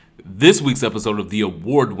This week's episode of the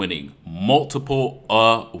multiple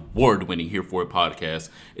award-winning Here For It podcast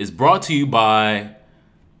is brought to you by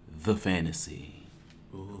The Fantasy.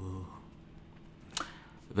 Ooh.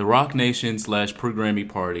 The Rock Nation / pre-Grammy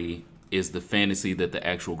party is the fantasy that the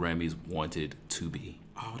actual Grammys wanted to be.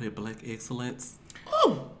 Oh, that black excellence.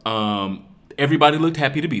 Ooh. Everybody looked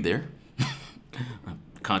happy to be there.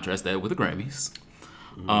 Contrast that with the Grammys.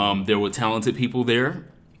 There were talented people there.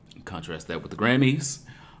 Contrast that with the Grammys.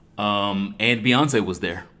 And Beyonce was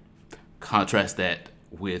there. Contrast that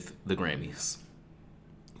with the Grammys.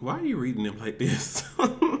 Why are you reading them like this?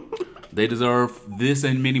 They deserve this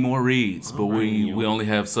and many more reads, but we only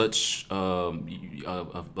have such a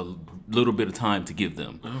little bit of time to give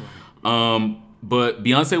them. But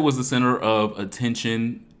Beyonce was the center of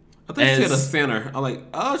attention. I think she had a center. I'm like,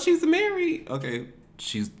 oh, she's married. Okay.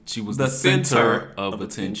 She was the center of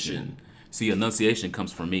attention. See, enunciation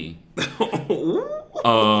comes from me.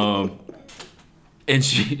 And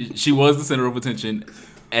she was the center of attention,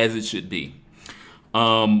 as it should be.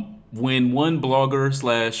 When one blogger he's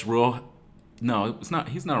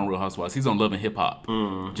not on Real Housewives. He's on Love and Hip Hop.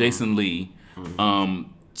 Mm-hmm. Jason Lee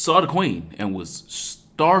saw the Queen and was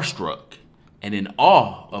starstruck and in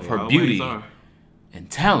awe of her beauty and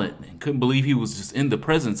talent, and couldn't believe he was just in the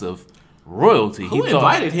presence of royalty. Who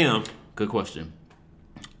invited him? Good question.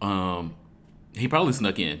 He probably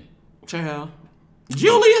snuck in. Child.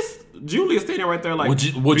 Julius standing right there like.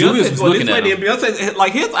 Julius was looking at him. Beyonce,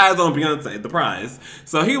 like his eyes on Beyonce, the prize.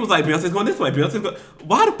 So he was like, Beyonce's going this way. Beyonce's going.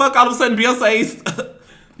 Why the fuck all of a sudden Beyonce's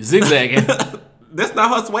zigzagging? That's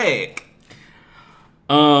not her swag.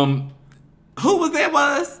 Who was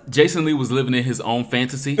that? Jason Lee was living in his own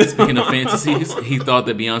fantasy. Speaking of fantasies, he thought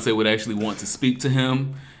that Beyonce would actually want to speak to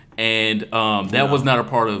him. And that was not a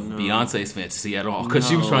part of Beyonce's fantasy at all, because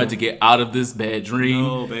she was trying to get out of this bad dream.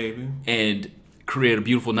 No, baby. And create a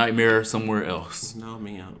beautiful nightmare somewhere else. No,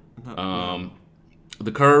 ma'am.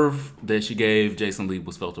 The curve that she gave Jason Lee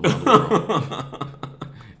was felt around the world.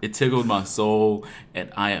 It tickled my soul,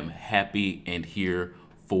 and I am happy and here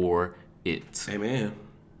for it. Amen.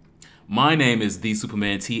 My name is The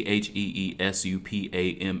Superman,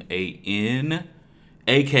 TheeSupaman,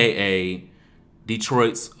 a.k.a.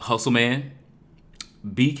 Detroit's Hustle Man,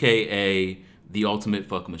 BKA The Ultimate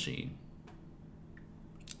Fuck Machine.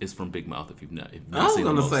 It's from Big Mouth if you've not seen it. I was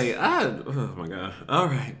going to say, oh my God. All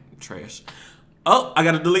right. Trash. Oh, I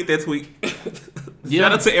got to delete that tweet.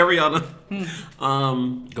 Shout out to Ariana.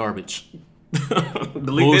 Garbage.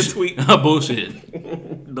 Delete that tweet. Bullshit.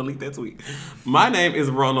 Delete that tweet. My name is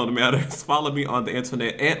Ronald Matters. Follow me on the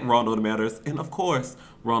internet at Ronald Matters. And of course,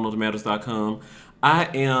 RonaldMatters.com. I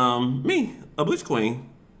am me, a Bleach Queen.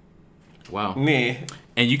 Wow. Nah.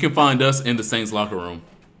 And you can find us in the Saints locker room.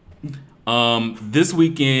 This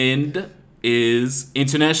weekend is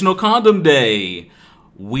International Condom Day.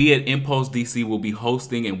 We at Impulse DC will be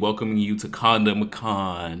hosting and welcoming you to Condom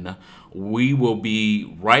Con. We will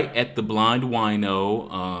be right at the Blind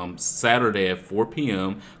Wino Saturday at 4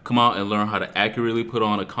 p.m. Come out and learn how to accurately put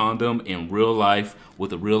on a condom in real life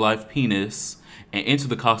with a real life penis, and enter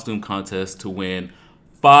the costume contest to win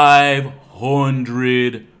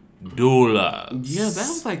 $500. Yeah, that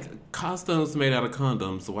was like costumes made out of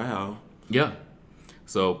condoms. Wow. Yeah.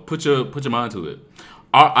 So put your mind to it.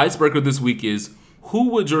 Our icebreaker this week is, who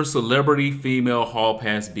would your celebrity female hall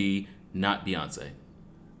pass be, not Beyonce?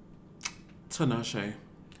 Tinashe.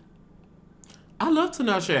 I love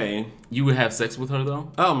Tinashe. You would have sex with her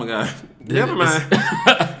though? Oh my God. Never mind. This is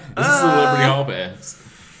celebrity hall pass.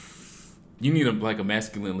 You need a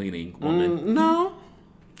masculine leaning woman. No.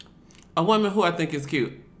 A woman who I think is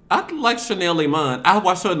cute. I like Chanel Iman. I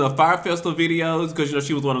watched her in the Fire Festival videos because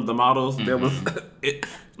she was one of the models. Mm-hmm. There was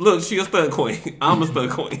look, she a stunt queen. I'm a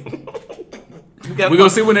stunt queen. We're gonna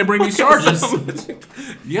see when they bring these charges.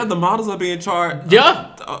 Yeah, the models are being charged.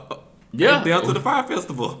 Yeah. Down to the Fire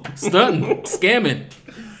Festival. Stunting, scamming,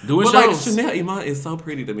 doing shows. Chanel Iman is so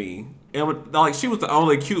pretty to me. And she was the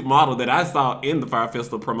only cute model that I saw in the Fire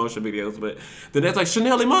Festival promotion videos. But then that's like,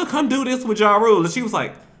 Chanel Iman, come do this with Ja Rule. And she was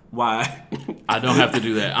like, why? I don't have to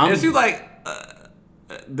do that. And she was like,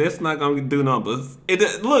 that's not going to do numbers.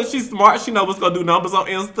 Look, she's smart. She knows what's going to do numbers on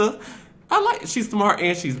Insta. She's smart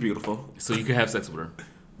and she's beautiful. So you can have sex with her?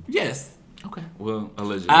 Yes. Okay. Well,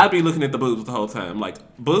 allegedly. I'd be looking at the boobs the whole time. Like,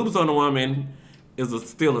 boobs on a woman is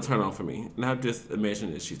still a turn on for me. Not just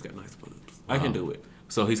imagine that she's got nice boobs. I can do it.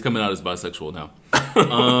 So he's coming out as bisexual now.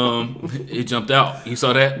 It jumped out. You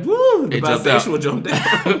saw that? Woo! The bisexual jumped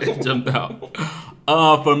out. It jumped out.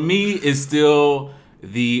 For me, it's still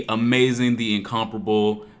the amazing, the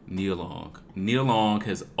incomparable Nia Long. Nia Long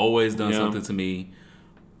has always done something to me.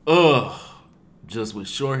 just with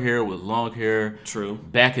short hair, with long hair. True.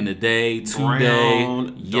 Back in the day, today,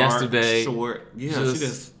 Brown, yesterday. dark, short. Yeah, just she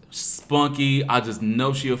just. spunky. I just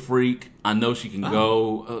know she a freak. I know she can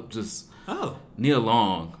go. Oh, Nia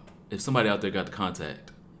Long. If somebody out there got the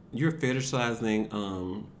contact. you're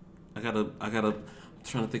fetishizing. I gotta. I'm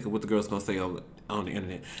trying to think of what the girl's gonna say on the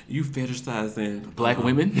internet. You fetishizing Black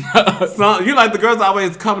women? So you like the girls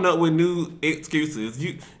always coming up with new excuses.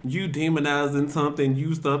 You demonizing something,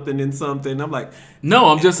 you something and something. I'm like, No,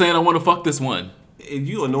 I'm just saying I want to fuck this one.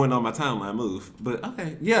 you annoying on my timeline move. But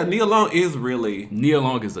okay, yeah, Nia Long is really Nia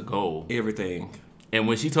Long is a goal. everything. And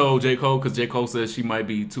when she told J. Cole, because J. Cole says she might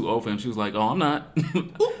be too old for him, she was like, "Oh, I'm not."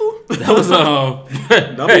 That was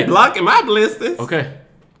Don't be blocking my blessings. Okay,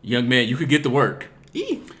 young man, you could get to work.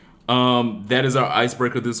 That is our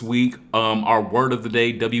icebreaker this week. Our word of the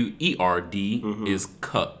day, WERD, is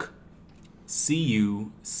cuck.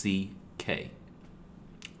 CUCK.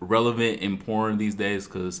 Relevant in porn these days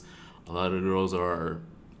because a lot of girls are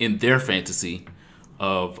in their fantasy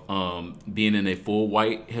of being in a full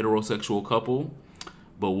white heterosexual couple,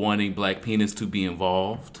 but wanting black penis to be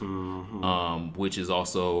involved, which is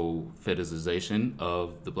also fetishization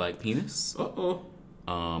of the black penis,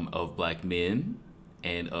 of black men,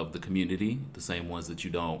 and of the community, the same ones that you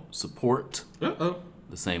don't support, the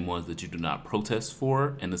same ones that you do not protest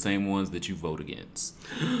for, and the same ones that you vote against.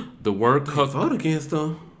 The word cuck... Vote against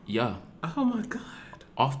them. Yeah. Oh my God.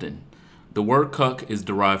 Often. The word cuck is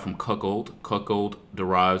derived from cuckold. Cuckold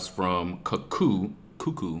derives from cuckoo,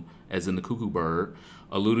 as in the cuckoo bird,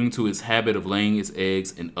 alluding to its habit of laying its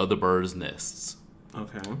eggs in other birds' nests.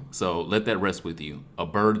 Okay. So let that rest with you. A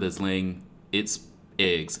bird that's laying its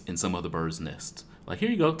eggs in some other bird's nest. Like, here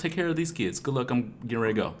you go, take care of these kids. Good luck, I'm getting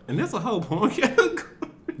ready to go. And that's a whole point.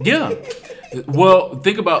 Yeah. Well,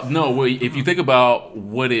 if you think about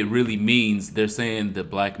what it really means, they're saying the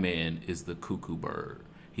black man is the cuckoo bird.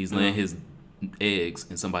 He's laying his eggs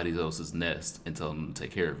in somebody else's nest and telling them to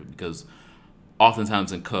take care of it. Because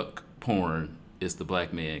oftentimes in cuck porn, it's the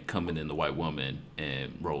black man coming in the white woman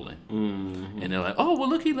and rolling. Mm-hmm. And they're like, oh, well,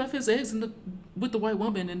 look, he left his eggs with the white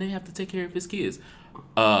woman and they have to take care of his kids.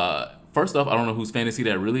 First off, I don't know whose fantasy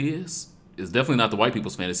that really is. It's definitely not the white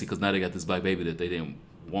people's fantasy because now they got this black baby that they didn't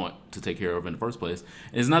want to take care of in the first place.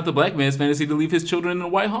 And it's not the black man's fantasy to leave his children in a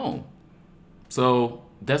white home. So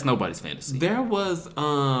that's nobody's fantasy. There was,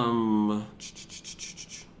 I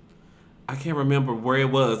can't remember where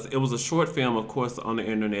it was. It was a short film, of course, on the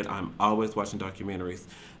internet. I'm always watching documentaries.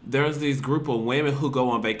 There's these group of women who go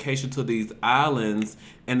on vacation to these islands,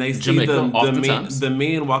 and they see the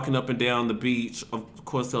men walking up and down the beach, of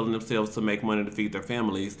course, selling themselves to make money to feed their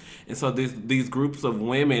families. And so these groups of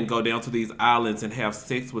women go down to these islands and have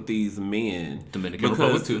sex with these men. Dominican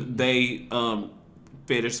Republic too. They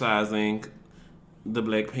fetishizing the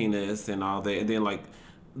black penis and all that, and then like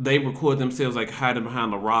they record themselves like hiding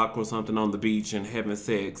behind a rock or something on the beach and having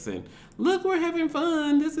sex and look, we're having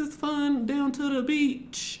fun. This is fun down to the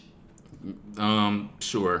beach.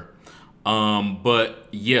 Sure. But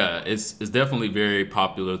yeah, it's definitely very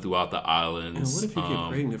popular throughout the islands. And what if you get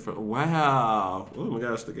pregnant for? Wow! Oh my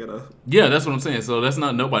gosh, to get a. Yeah, that's what I'm saying. So that's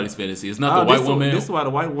not nobody's fantasy. It's not the white woman. This is why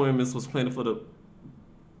the white woman was planning for the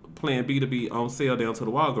Plan B to be on sale down to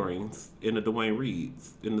the Walgreens in the Dwayne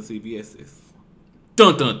Reeds in the CVS's.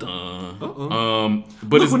 Dun dun dun.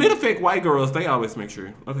 But look, when it affect white girls, they always make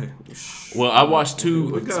sure. Okay. Well, I watched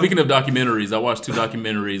two. Speaking of documentaries, I watched two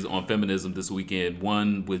documentaries on feminism this weekend.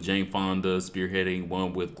 One with Jane Fonda spearheading,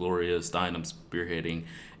 one with Gloria Steinem spearheading,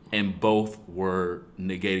 and both were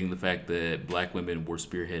negating the fact that black women were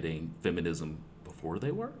spearheading feminism before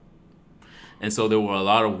they were. And so there were a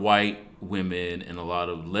lot of white women and a lot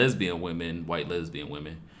of lesbian women, white lesbian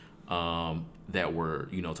women, that were,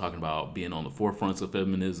 talking about being on the forefronts of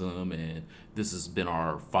feminism, and this has been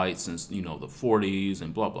our fight since, the 40s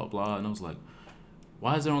and blah, blah, blah. And I was like,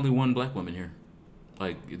 why is there only one black woman here?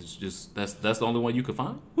 Like, it's just, that's the only one you could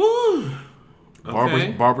find? Woo!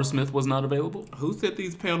 Okay. Barbara Smith was not available. Who set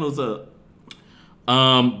these panels up?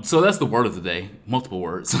 So that's the word of the day. Multiple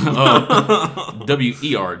words.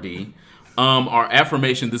 WERD. Our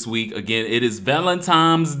affirmation this week, again, it is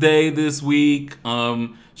Valentine's Day this week.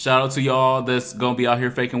 Shout out to y'all that's gonna be out here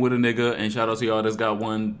faking with a nigga, and shout out to y'all that's got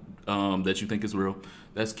one that you think is real.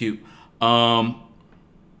 That's cute. Wanting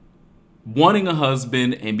a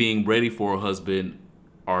husband and being ready for a husband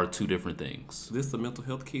are two different things. This is a mental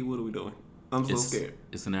health key. What are we doing? I'm so scared.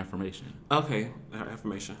 It's an affirmation. Okay,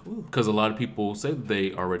 affirmation. Because a lot of people say that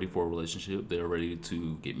they are ready for a relationship. They're ready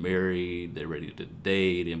to get married. They're ready to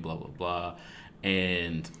date and blah, blah, blah.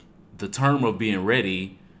 And the term of being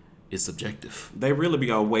ready is subjective. They really be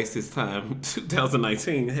gonna waste his time.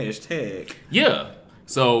 2019 hashtag. Yeah.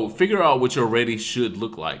 So figure out what your ready should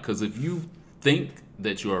look like. Because if you think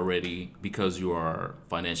that you are ready because you are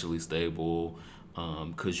financially stable,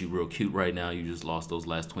 because you're real cute right now, you just lost those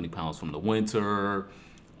last 20 pounds from the winter,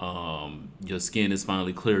 your skin is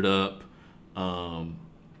finally cleared up,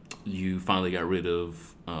 you finally got rid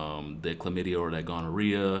of that chlamydia or that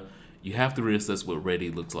gonorrhea, you have to reassess what ready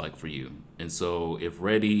looks like for you. And so if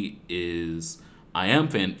ready is I am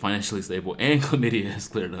financially stable and chlamydia has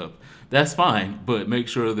cleared up, that's fine. But make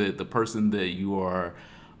sure that the person that you are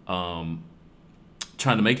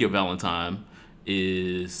trying to make your Valentine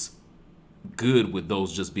is good with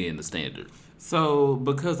those just being the standard. So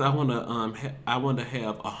because I wanna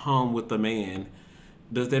have a home with a man,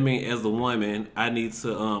 does that mean as a woman I need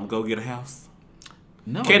to go get a house?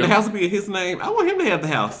 No. Can the house be in his name? I want him to have the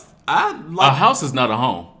house. A house is not a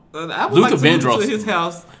home. I would Luther like to move Vandross. to his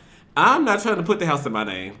house. I'm not trying to put the house in my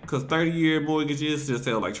name because 30-year mortgages just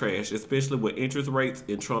sell like trash, especially with interest rates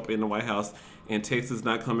and Trump in the White House and Texas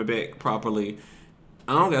not coming back properly.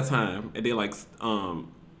 I don't got time. And then like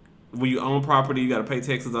when you own property, you got to pay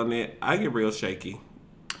taxes on that. I get real shaky.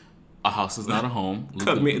 A house is not a home.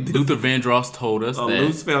 Luther Luther Vandross told us a that.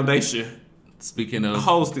 loose foundation. Speaking The of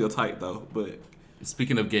hole's still tight though, but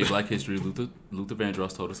gay Black history, Luther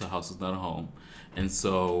Vandross told us a house is not a home, and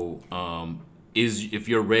so if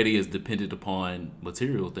your ready is dependent upon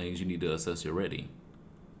material things, you need to assess your ready.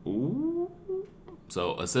 ooh.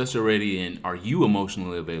 So assess your ready, and are you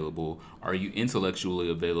emotionally available? Are you intellectually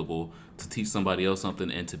available to teach somebody else something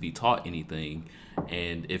and to be taught anything?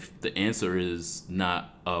 And if the answer is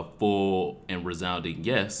not a full and resounding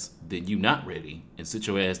yes, then you not ready, and sit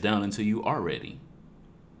your ass down until you are ready.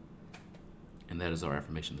 And that is our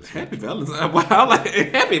affirmation this week. Happy Valentine's. Wow, like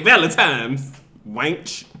Happy Valentine's.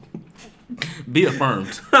 Wanch. Be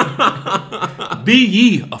affirmed. Be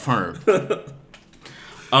ye affirmed.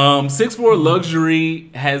 6'4 Luxury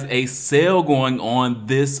has a sale going on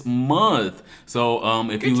this month. So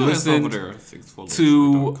if you listen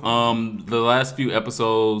to the last few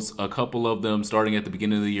episodes, a couple of them starting at the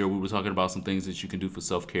beginning of the year, we were talking about some things that you can do for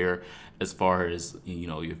self-care as far as,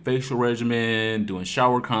 your facial regimen, doing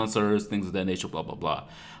shower concerts, things of that nature, blah, blah, blah.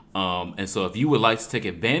 And so if you would like to take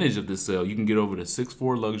advantage of this sale, you can get over to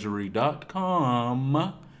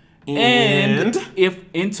 64luxury.com and if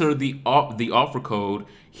enter the offer code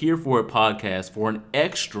Here For It Podcast for an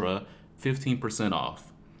extra 15%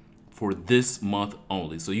 off for this month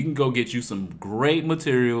only. So you can go get you some great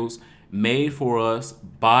materials made for us,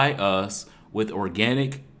 by us, with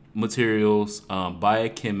organic materials, by a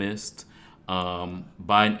chemist,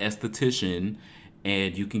 by an esthetician,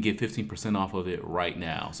 and you can get 15% off of it right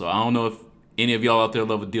now. So I don't know if any of y'all out there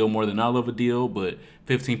love a deal more than I love a deal, but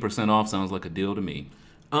 15% off sounds like a deal to me.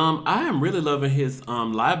 I am really loving his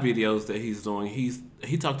live videos that he's doing.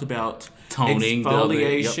 He talked about Toning,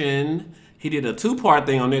 exfoliation. Yep. He did a 2-part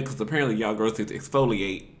thing on it because apparently y'all girls need to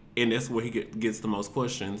exfoliate, and that's where he gets the most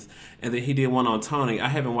questions. And then he did one on toning. I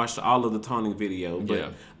haven't watched all of the toning video,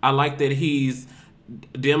 but I like that he's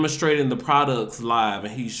demonstrating the products live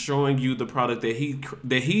and he's showing you the product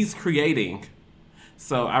that he's creating.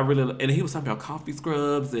 So and he was talking about coffee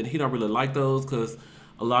scrubs, and he don't really like those because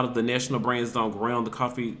a lot of the national brands don't ground the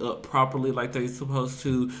coffee up properly like they're supposed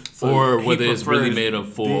to. So or whether it's really made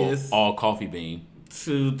of full all coffee bean.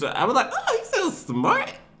 I was like, oh, he sounds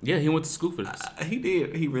smart. Yeah, he went to school for this. He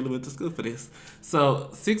did. He really went to school for this. So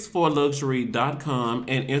 64luxury.com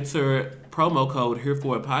and enter promo code Here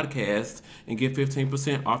For It Podcast and get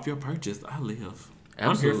 15% off your purchase. I live.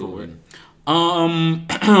 Absolutely. I'm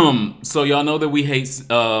here for it. So y'all know that we hate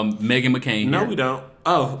Meghan McCain. No, here. we don't.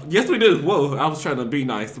 Oh, yes, we do. Whoa, I was trying to be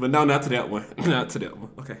nice, but no, not to that one. Not to that one.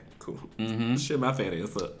 Okay, cool. Shut my fat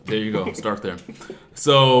ass up. There you go. Start there.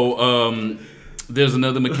 So there's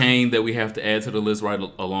another McCain that we have to add to the list right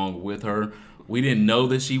along with her. We didn't know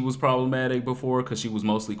that she was problematic before because she was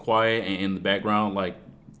mostly quiet and in the background like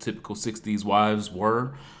typical 60s wives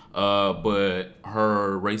were. But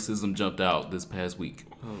her racism jumped out this past week.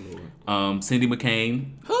 Oh, Lord. Cindy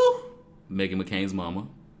McCain. Who? Meghan McCain's mama.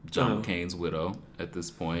 John McCain's widow at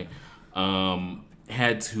this point.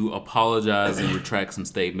 Had to apologize and retract some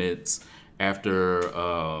statements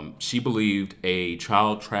after she believed a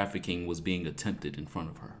child trafficking was being attempted in front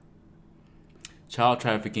of her. Child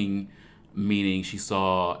trafficking meaning she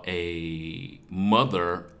saw a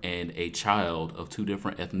mother and a child of two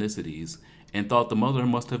different ethnicities and thought the mother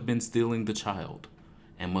must have been stealing the child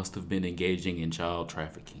and must have been engaging in child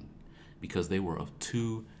trafficking because they were of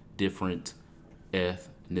two different ethnicities.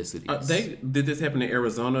 Did this happen in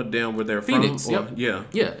Arizona, down where they're Phoenix, from? yep.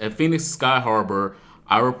 Yeah, at Phoenix Sky Harbor.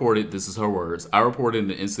 This is her words, I reported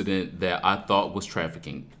an incident that I thought was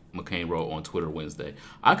trafficking, McCain wrote on Twitter Wednesday.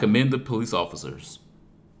 I commend the police officers.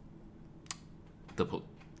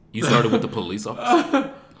 You started with the police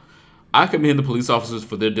officers? I commend the police officers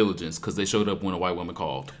for their diligence because they showed up when a white woman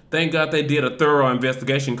called. Thank God they did a thorough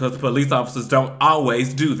investigation because police officers don't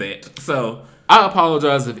always do that. So I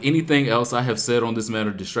apologize if anything else I have said on this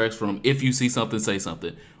matter distracts from if you see something, say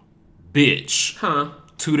something. Bitch. Huh?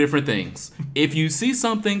 Two different things. If you see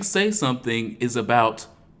something, say something is about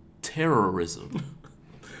terrorism.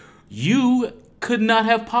 You could not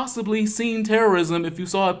have possibly seen terrorism if you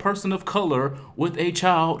saw a person of color with a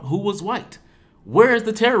child who was white. Where is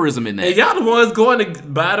the terrorism in that? And y'all the ones going to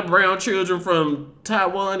buy the brown children from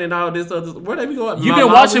Taiwan and all this other... Where they be going? You've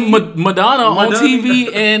been watching Madonna on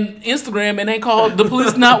TV and Instagram and they called the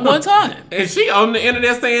police not one time. And she on the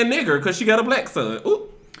internet saying nigger because she got a black son. Ooh.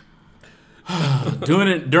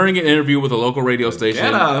 During an interview with a local radio station,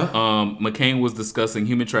 McCain was discussing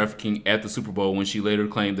human trafficking at the Super Bowl when she later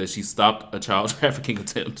claimed that she stopped a child trafficking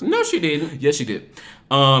attempt. No, she didn't. Yes, she did.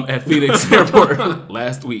 At Phoenix Airport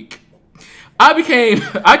last week.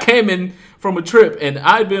 I came in from a trip and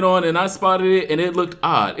I'd been on and I spotted it and it looked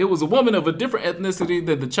odd. It was a woman of a different ethnicity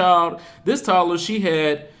than the child. This toddler she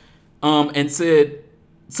had, and said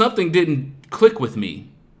something didn't click with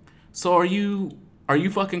me. So are you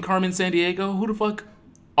fucking Carmen Sandiego? Who the fuck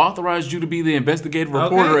authorized you to be the investigative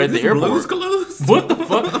reporter at the airport? What the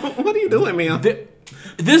fuck? What are you doing, man?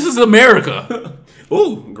 This is America.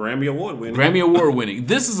 Ooh, Grammy Award winning.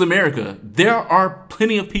 This is America. There are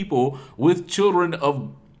plenty of people with children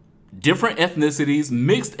of different ethnicities,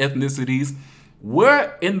 mixed ethnicities.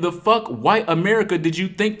 Where in the fuck white America did you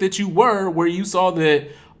think that you were where you saw that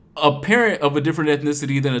a parent of a different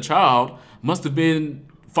ethnicity than a child must have been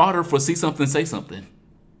fodder for see something, say something?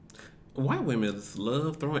 White women just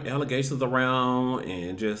love throwing allegations around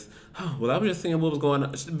and just, I was just seeing what was going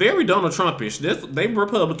on. Very Donald Trumpish. They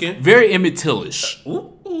Republican. Very Emmett Till-ish.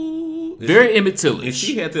 Very Emmett Till-ish. And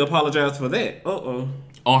she had to apologize for that.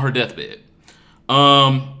 On her deathbed.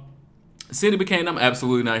 Cindy McCain, I'm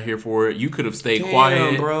absolutely not here for it. You could have stayed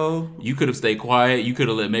quiet. Bro. You could have stayed quiet. You could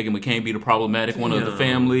have let Meghan McCain be the problematic one of the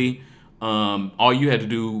family. All you had to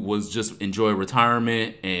do was just enjoy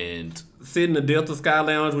retirement and sit in the Delta Sky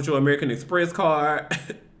Lounge with your American Express card.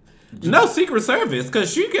 No Secret Service,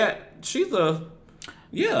 because she's a,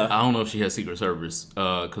 yeah. I don't know if she has Secret Service,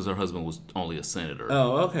 because her husband was only a senator.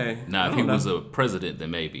 Oh, okay. Now, if he was a president,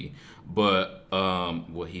 then maybe. But,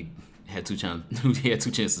 he had two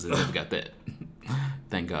chances and never got that.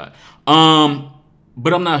 Thank God.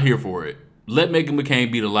 But I'm not here for it. Let Meghan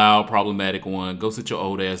McCain be the loud, problematic one. Go sit your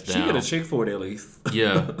old ass down. She get a chick for it at least.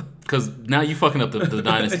 Yeah, because now you fucking up the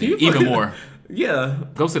dynasty even more. Yeah.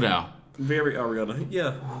 Go sit down. Very Ariana.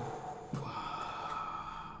 Yeah.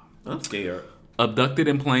 I'm scared. Abducted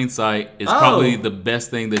in Plain Sight is probably the best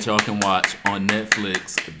thing that y'all can watch on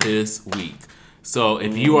Netflix this week. So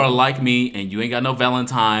if you are like me and you ain't got no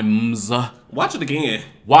Valentine's, watch it again.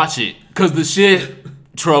 Watch it, because the shit...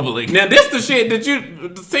 troubling. Now this the shit that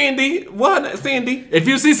Sandy. If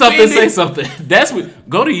you see something, say something. That's what.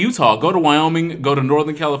 Go to Utah. Go to Wyoming. Go to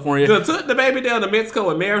Northern California. Took the baby down to Mexico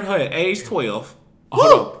and married her at age 12.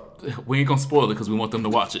 Hold up. We ain't gonna spoil it because we want them to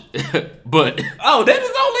watch it. But that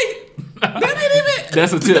is only. That ain't even.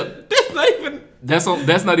 That's a tip. That's not even.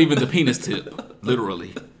 That's not even the penis tip.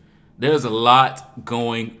 Literally. There's a lot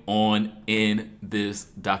going on in this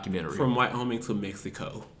documentary. From Wyoming to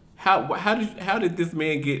Mexico. How did this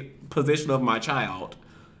man get possession of my child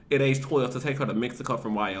at age 12 to take her to Mexico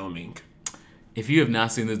from Wyoming? If you have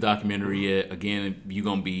not seen this documentary yet, again, you're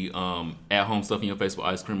going to be at home stuffing your face with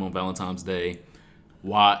ice cream on Valentine's Day.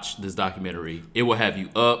 Watch this documentary. It will have you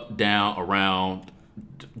up, down, around,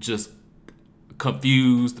 just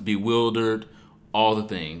confused, bewildered, all the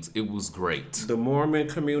things. It was great. The Mormon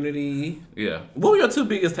community. Yeah. What were your two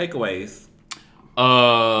biggest takeaways?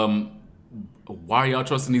 Why are y'all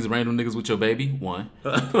trusting these random niggas with your baby? One.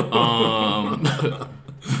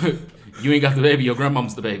 You ain't got the baby. Your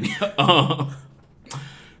grandmama's the baby.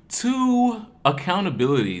 Two,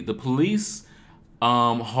 accountability. The police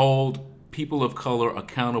hold people of color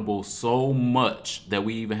accountable so much that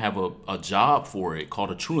we even have a job for it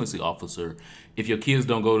called a truancy officer. If your kids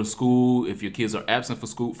don't go to school, if your kids are absent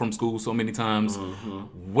from school so many times,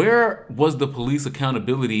 where was the police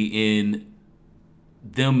accountability in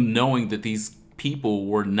them knowing that these people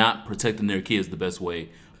were not protecting their kids the best way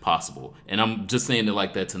possible? And I'm just saying it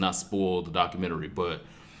like that to not spoil the documentary, but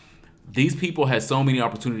these people had so many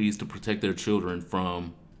opportunities to protect their children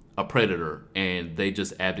from a predator, and they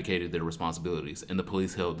just abdicated their responsibilities, and the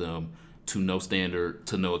police held them to no standard,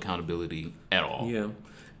 to no accountability at all. Yeah.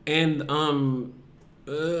 And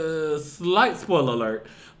slight spoiler alert.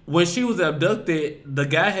 When she was abducted, the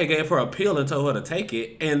guy had gave her a pill and told her to take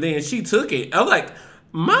it, and then she took it. I was like,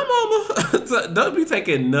 my mama don't be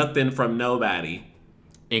taking nothing from nobody.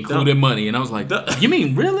 Including money. And I was like, you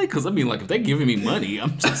mean really? Because I mean, like, if they're giving me money,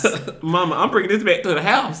 I'm just... Mama, I'm bringing this back to the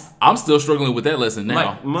house. I'm still struggling with that lesson now.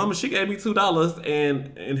 Like, Mama, she gave me $2,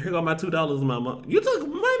 and here go my $2, Mama. You took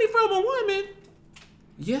money from a woman.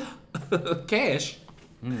 Yeah. Cash.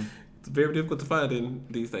 It's very difficult to find in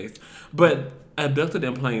these days. But Abducted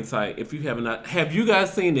in Plain Sight, if you have you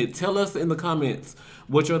guys seen it? Tell us in the comments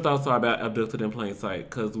what your thoughts are about Abducted in Plain Sight,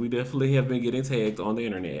 because we definitely have been getting tagged on the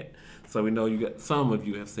internet. So we know some of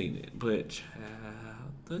you have seen it. But child,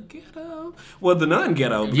 the ghetto. Well, the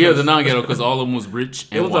non-ghetto. Yeah, the non-ghetto, because all of them was rich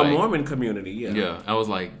and it was white. a Mormon community, yeah. Yeah, I was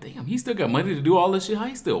like, damn, he still got money to do all this shit? How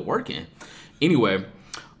he still working? Anyway,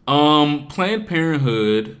 Planned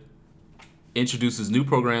Parenthood introduces new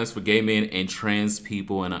programs for gay men and trans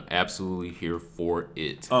people, and I'm absolutely here for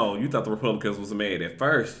it. Oh, you thought the Republicans was mad at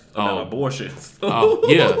first about abortions. Oh,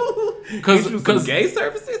 yeah. Because gay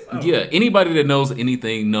services? Oh. Yeah, anybody that knows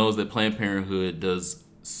anything knows that Planned Parenthood does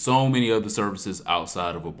so many other services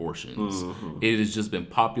outside of abortions. Mm-hmm. It has just been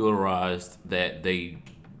popularized that they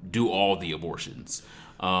do all the abortions.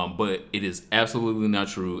 But it is absolutely not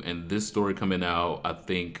true, and this story coming out, I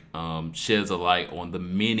think, sheds a light on the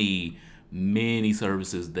many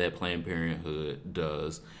services that Planned Parenthood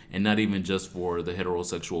does, and not even just for the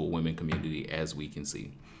heterosexual women community, as we can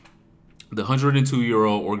see. The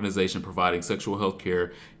 102-year-old organization providing sexual health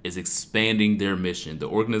care is expanding their mission. The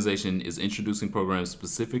organization is introducing programs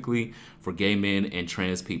specifically for gay men and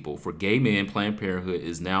trans people. For gay men, Planned Parenthood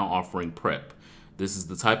is now offering PrEP. This is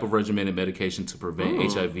the type of regimented medication to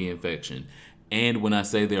prevent HIV infection. And when I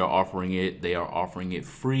say they are offering it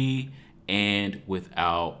free and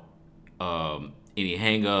without any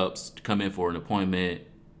hang-ups. To come in for an appointment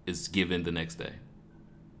is given the next day.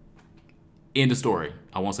 End of story.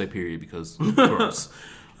 I won't say period because gross.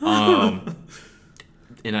 And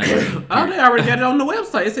they already got it on the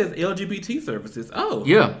website. It says LGBT services. Oh.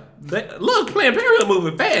 Yeah. Look, Planned Parenthood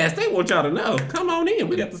moving fast. They want y'all to know. Come on in.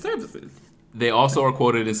 We got the services. They also are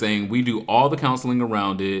quoted as saying, we do all the counseling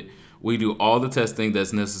around it. We do all the testing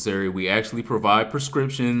that's necessary. We actually provide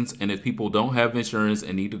prescriptions, and if people don't have insurance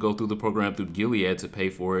and need to go through the program through Gilead to pay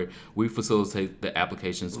for it, we facilitate the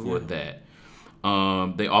applications for that.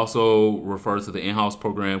 They also refer to the in-house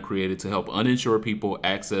program created to help uninsured people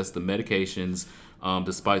access the medications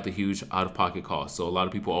despite the huge out-of-pocket costs. So a lot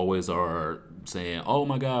of people always are saying, oh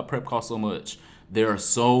my God, PrEP costs so much. There are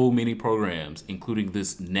so many programs, including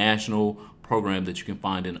this national program that you can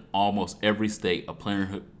find in almost every state.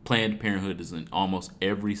 Planned Parenthood is in almost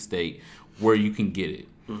every state where you can get it.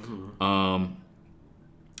 Mm-hmm.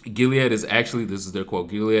 Gilead is actually, this is their quote,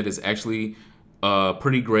 Gilead is actually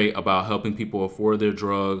pretty great about helping people afford their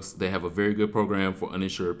drugs. They have a very good program for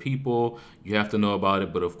uninsured people. You have to know about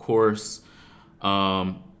it, but of course,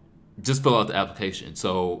 just fill out the application.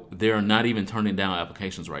 So they're not even turning down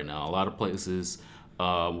applications right now. A lot of places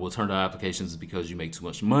will turn down applications because you make too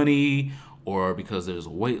much money or because there's a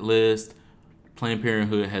wait list. Planned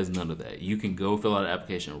Parenthood has none of that. You can go fill out an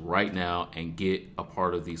application right now and get a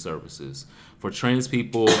part of these services. For trans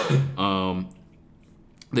people,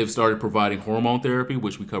 they've started providing hormone therapy,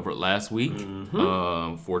 which we covered last week.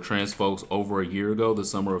 Mm-hmm. For trans folks over a year ago, the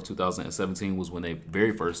summer of 2017 was when they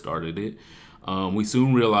very first started it. We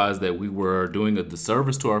soon realized that we were doing a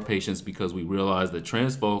disservice to our patients because we realized that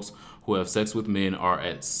trans folks who have sex with men are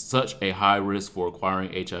at such a high risk for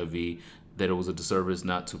acquiring HIV that it was a disservice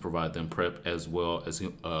not to provide them PrEP as well as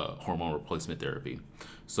hormone replacement therapy.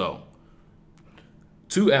 So,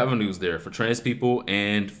 two avenues there for trans people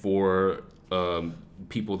and for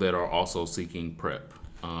people that are also seeking PrEP.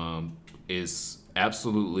 Is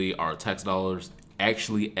absolutely our tax dollars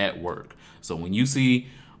actually at work. So when you see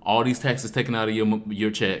all these taxes taken out of your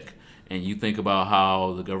check and you think about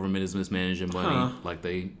how the government is mismanaging money like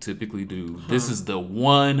they typically do, this is the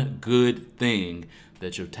one good thing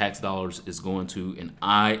that your tax dollars is going to, and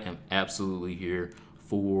I am absolutely here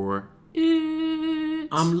for it.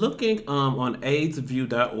 I'm looking on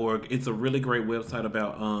AIDSview.org. It's a really great website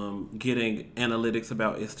about getting analytics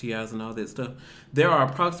about STIs and all that stuff. There are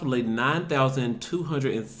approximately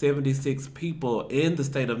 9,276 people in the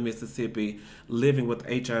state of Mississippi living with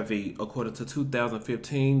HIV, according to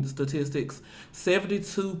 2015 statistics.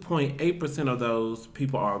 72.8% of those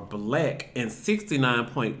people are black, and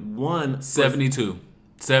 69.1%.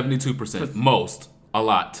 72%. Most. A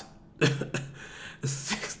lot.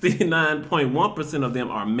 69.1% of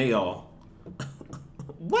them are male.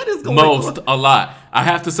 What is going Most, on? a lot. I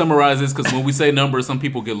have to summarize this because when we say numbers, some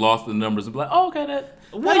people get lost in the numbers and be like, "Oh, okay, that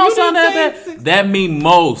don't sound that bad." That mean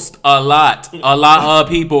most, a lot of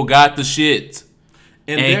people got the shit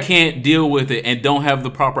and can't deal with it and don't have the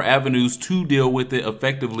proper avenues to deal with it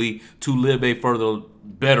effectively to live a further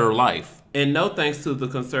better life. And no thanks to the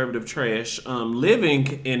conservative trash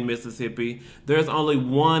living in Mississippi, there's only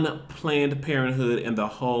one Planned Parenthood in the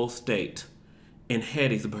whole state, in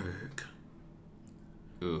Hattiesburg.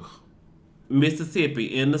 Ugh. Mississippi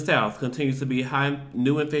in the South continues to be high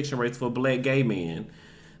new infection rates for black gay men,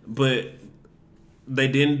 but they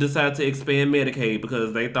didn't decide to expand Medicaid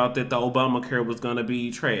because they thought that the Obamacare was going to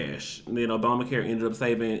be trash. And then Obamacare ended up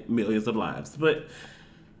saving millions of lives. But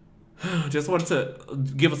just wanted to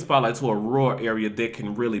give a spotlight to a rural area that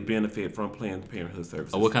can really benefit from Planned Parenthood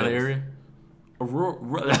services. What kind of area? A rural.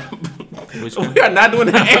 Which We are not doing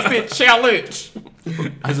an accent challenge.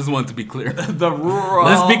 I just wanted to be clear. The rural.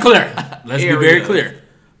 Let's be clear. Let's be very clear.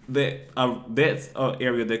 That's an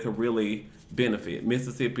area that could really benefit.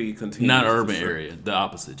 Mississippi continues. Not urban area. The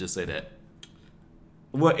opposite. Just say that.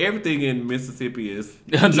 Well, everything in Mississippi is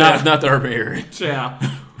not the urban area. Ciao.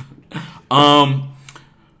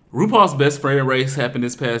 RuPaul's Best Friend race happened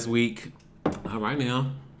this past week. All right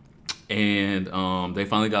now. And they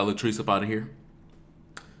finally got Latrice up out of here.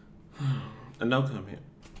 No comment.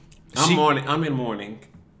 I'm in mourning.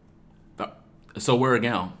 So wear a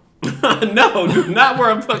gown. No, do not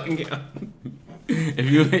wear a fucking gown.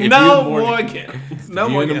 No more gowns. No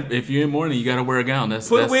more gowns. If you're in mourning, you gotta wear a gown.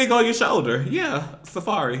 Put a wig on your shoulder. Yeah,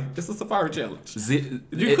 safari. It's a safari challenge.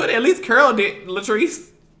 You could at least curl it, Latrice.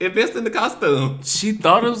 Invest in the costume. She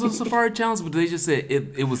thought it was a safari challenge, but they just said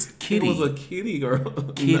it was kitty. It was a kitty, girl.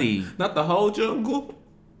 Kitty. Not the whole jungle.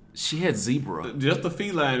 She had zebra. Just the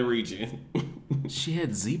feline region. She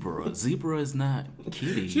had zebra. Zebra is not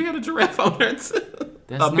kitty. She had a giraffe on her too.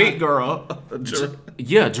 That's big girl.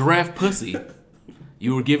 Yeah, giraffe pussy.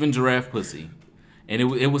 You were given giraffe pussy, and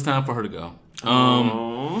it was time for her to go.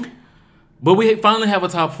 But we finally have a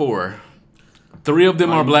top 4. 3 of them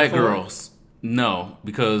are black girls. No,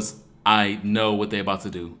 because I know what they're about to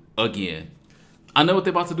do again. I know what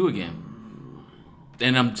they're about to do again,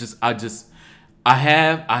 and I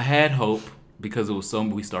had hope because it was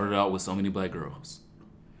we started out with so many black girls,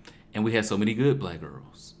 and we had so many good black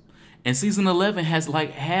girls, and season 11 has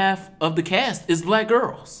like half of the cast is black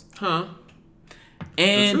girls. Huh?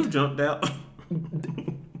 And the truth jumped out.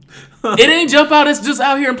 It ain't jump out. It's just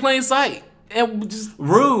out here in plain sight. And just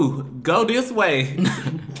Rue, go this way.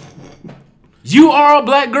 You are a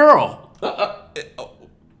black girl.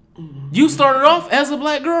 You started off as a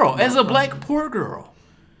black girl, as a black poor girl.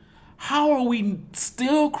 How are we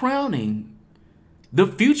still crowning the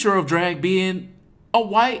future of drag being a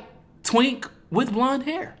white twink with blonde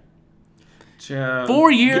hair? Child.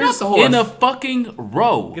 4 years in a fucking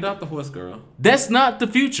row. Get out the horse, girl. That's not the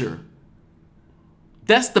future.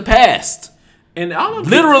 That's the past. And all of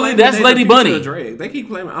literally, that's Lady Bunny. They keep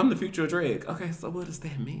claiming I'm the future of drag. Okay, so what does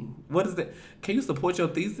that mean? What is that? Can you support your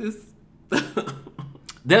thesis?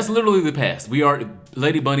 That's literally the past.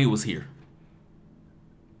 Lady Bunny was here.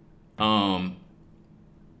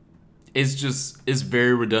 It's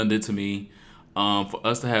very redundant to me. For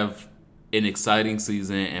us to have an exciting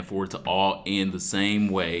season and for it to all end the same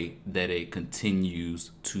way that it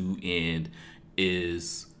continues to end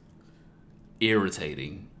is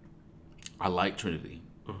irritating. I like Trinity.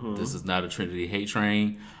 Mm-hmm. This is not a Trinity hate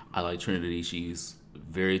train. I like Trinity. She's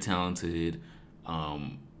very talented.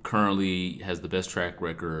 Currently has the best track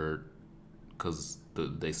record because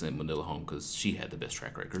they sent Manila home because she had the best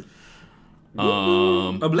track record.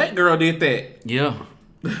 A black girl did that. Yeah.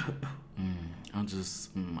 I'm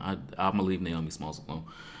gonna leave Naomi Smalls alone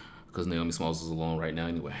because Naomi Smalls is alone right now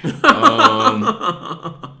anyway.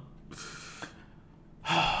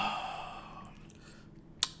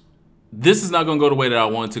 This is not gonna go the way that I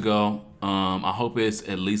want it to go. I hope it's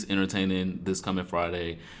at least entertaining this coming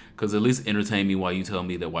Friday, because at least entertain me while you tell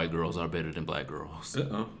me that white girls are better than black girls.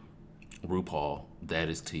 RuPaul, that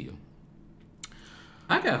is to you.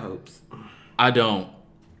 I got hopes. I don't.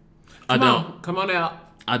 Come on out.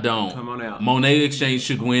 I don't. Come on out. Monet X Change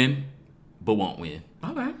should win, but won't win.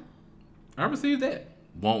 Okay. I received that.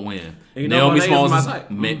 Won't win. And Naomi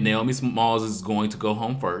Smalls is going to go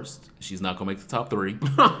home first. She's not going to make the top 3.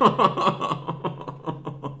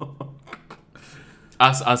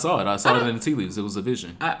 I saw it. I saw it in the tea leaves. It was a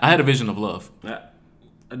vision. I had a vision of love.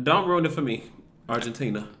 Don't ruin it for me,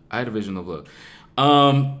 Argentina. I had a vision of love.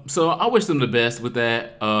 So I wish them the best with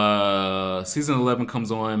that. Season 11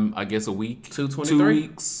 comes on, I guess, a week. 2/23? 2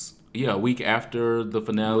 weeks. a week after the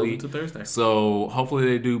finale. To Thursday. So hopefully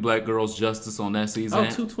they do Black Girls Justice on that season. Oh,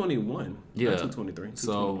 221. Yeah. Not 223. 221.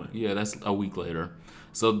 So, yeah, that's a week later.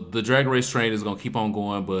 So the Drag Race train is going to keep on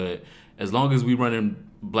going, but as long as we running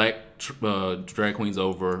black drag queens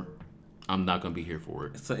over, I'm not going to be here for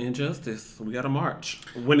it. It's an injustice. We got to march.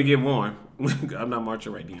 When it get warm. I'm not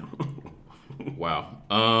marching right now. Wow.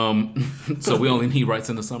 So we only need rights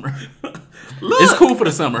in the summer. It's cool for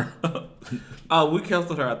the summer. Oh, we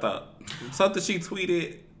canceled her, I thought. Something she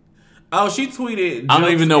tweeted. Oh, she tweeted. I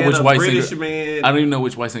don't even know which white British singer. Man. I don't even know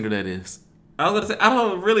which white singer that is. I was gonna say I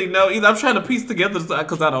don't really know either. I'm trying to piece together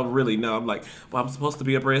because I don't really know. I'm like, well, I'm supposed to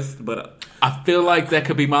be abreast, but I feel like that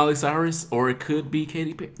could be Miley Cyrus or it could be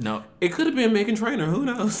Katy Perry. No, it could have been Meghan Trainor. Who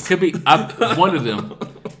knows? could be one of them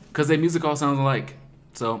because their music all sounds alike.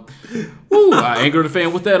 So, I angered a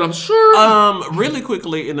fan with that, I'm sure. Really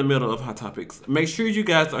quickly in the middle of Hot Topics, make sure you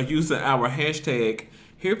guys are using our hashtag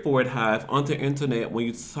Here For It Hive on the internet when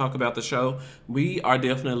you talk about the show. We are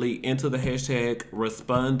definitely into the hashtag,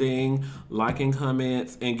 responding, liking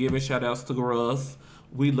comments, and giving shout outs to girls.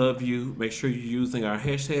 We love you. Make sure you're using our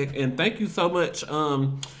hashtag. And thank you so much.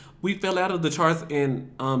 We fell out of the charts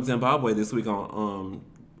in Zimbabwe this week on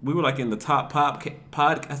we were like in the top I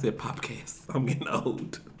said podcast. I'm getting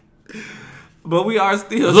old. But we are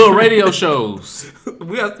still Little radio shows.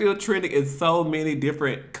 We are still trending in so many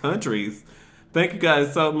different countries. Thank you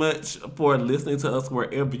guys so much for listening to us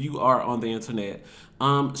wherever you are on the internet.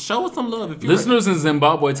 Show us some love if you Listeners in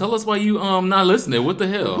Zimbabwe, tell us why you not listening. What the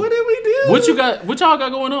hell? What did we do? What y'all got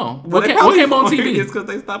going on? Well, what came on TV? It's because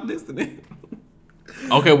they stopped listening.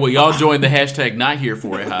 Okay, well y'all join the hashtag Not Here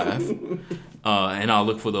For It Hive. And I'll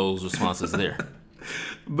look for those responses there.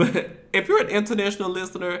 But if you're an international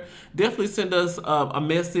listener, definitely send us a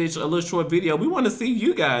message, a little short video. We want to see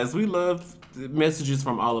you guys. We love messages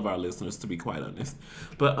from all of our listeners, to be quite honest.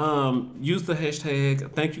 But use the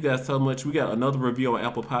hashtag. Thank you guys so much. We got another review on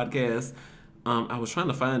Apple Podcasts. I was trying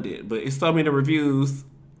to find it, but it's so many reviews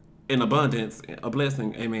in abundance, a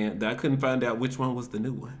blessing, amen, that I couldn't find out which one was the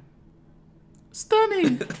new one.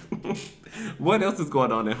 Stunning. What else is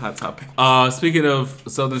going on in Hot Topic? Speaking of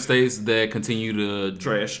southern states that continue to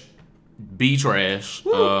be trash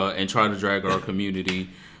and try to drag our community,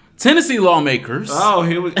 Tennessee lawmakers. Oh,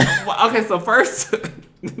 here we. Okay, so first,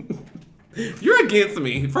 you're against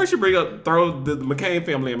me. First, you throw the McCain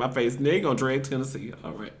family in my face, and then you're gonna drag Tennessee.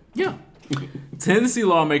 All right. Yeah. Tennessee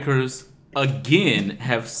lawmakers again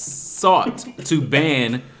have sought to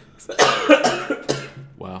ban.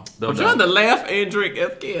 Wow. I'm trying to laugh and drink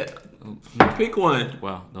as kid. Pick one.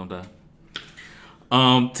 Wow, don't die.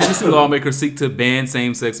 Tennessee lawmakers seek to ban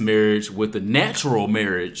same-sex marriage with the Natural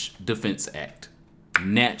Marriage Defense Act.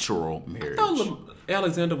 Natural marriage. I thought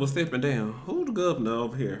Alexander was stepping down. Who the governor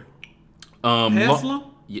over here? Haslam?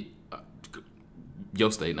 Your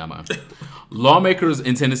state, not mine. Lawmakers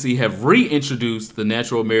in Tennessee have reintroduced the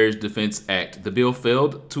Natural Marriage Defense Act. The bill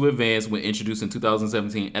failed to advance when introduced in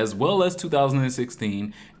 2017 as well as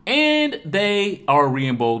 2016, and they are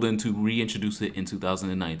re-emboldened to reintroduce it in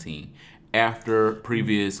 2019 after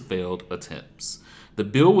previous failed attempts. The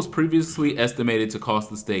bill was previously estimated to cost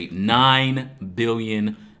the state $9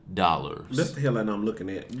 billion. That's the headline I'm looking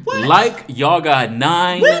at. What? Like y'all got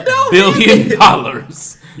 $9 billion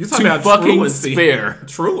You talking to about fucking truancy. spare.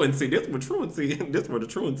 Truancy. This is where the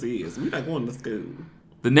truancy is. We're not going to school.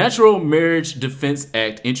 The Natural Marriage Defense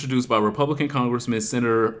Act, introduced by Republican Congressman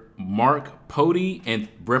Senator Mark Pody and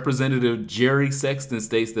Representative Jerry Sexton,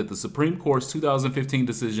 states that the Supreme Court's 2015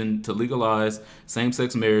 decision to legalize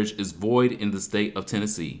same-sex marriage is void in the state of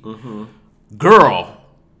Tennessee. Mm-hmm. Girl,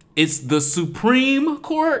 it's the Supreme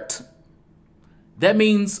Court. That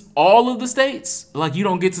means all of the states. Like, you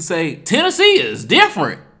don't get to say, Tennessee is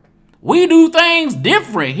different. We do things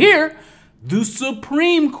different here. The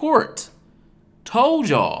Supreme Court told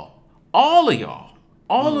y'all, all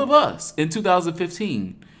of us in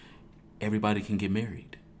 2015, everybody can get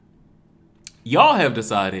married. Y'all have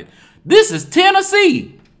decided, this is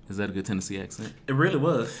Tennessee. Is that a good Tennessee accent? It really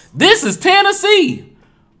was. This is Tennessee.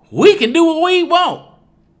 We can do what we want.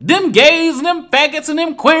 Them gays and them faggots and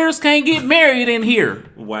them queers can't get married in here.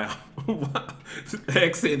 Wow.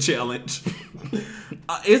 Accent challenge.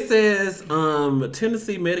 It says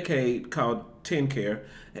Tennessee Medicaid, called TennCare,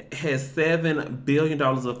 has $7 billion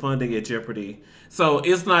of funding at jeopardy. So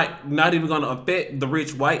it's not even going to affect the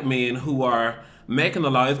rich white men who are making the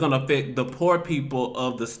law. It's going to affect the poor people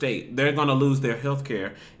of the state. They're going to lose their health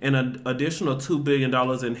care. And an additional $2 billion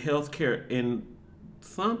in health care in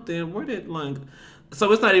something. Where did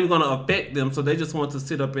So it's not even going to affect them. So they just want to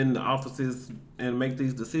sit up in the offices and make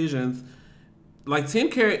these decisions. Like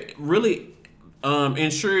TennCare really,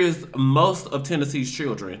 insures most of Tennessee's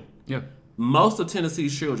children. Yeah. Most of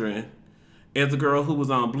Tennessee's children. As a girl who was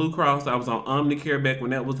on Blue Cross, I was on Omnicare back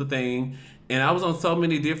when that was a thing, and I was on so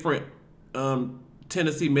many different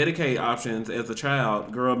Tennessee Medicaid options as a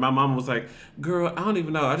child. Girl, my mom was like, "Girl, I don't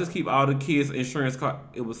even know. I just keep all the kids' insurance card."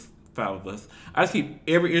 It was 5 of us. I just keep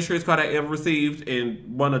every insurance card I ever received,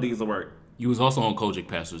 and one of these will work. You was also on Kojic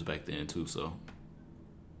Pastors back then too, so.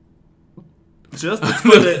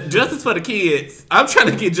 Justice for the kids. I'm trying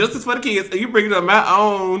to get justice for the kids, and you bringing up my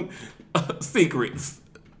own secrets.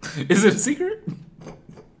 Is it a secret?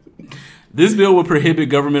 This bill would prohibit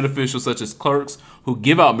government officials such as clerks who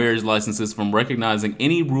give out marriage licenses from recognizing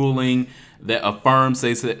any ruling that affirms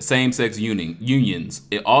same-sex unions.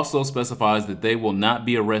 It also specifies that they will not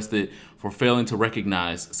be arrested for failing to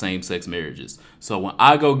recognize same-sex marriages. So when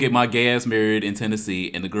I go get my gay ass married in Tennessee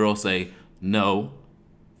and the girls say, no,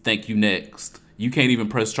 thank you, next, you can't even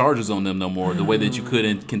press charges on them no more the way that you could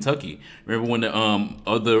in Kentucky. Remember when the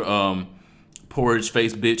other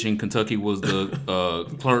porridge-faced bitch in Kentucky was the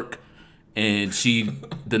clerk, and she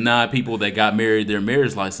denied people that got married their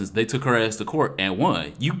marriage license? They took her ass to court and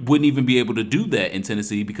won. You wouldn't even be able to do that in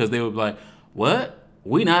Tennessee because they would be like, what?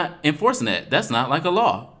 We not enforcing that. That's not like a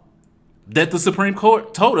law that the Supreme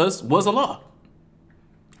Court told us was a law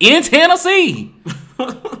in Tennessee.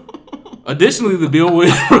 Additionally, the bill would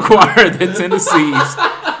require that Tennessee's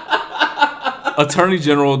Attorney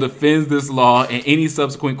General defends this law and any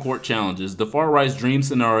subsequent court challenges. The far right's dream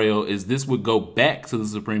scenario is this would go back to the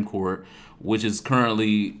Supreme Court, which is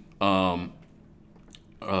currently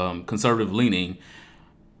conservative leaning,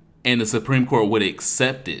 and the Supreme Court would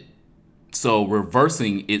accept it. So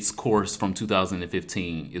reversing its course from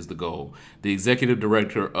 2015 is the goal. The executive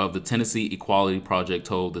director of the Tennessee Equality Project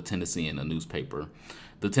told the Tennessean, a newspaper.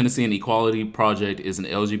 The Tennessean Equality Project is an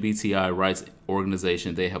LGBTI rights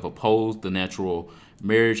organization. They have opposed the Natural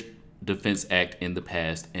Marriage Defense Act in the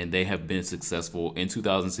past, and they have been successful in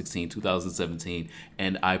 2016, 2017,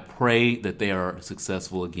 and I pray that they are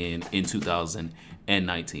successful again in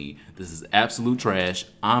 2019. This is absolute trash.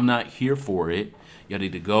 I'm not here for it. Y'all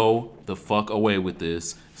need to go the fuck away with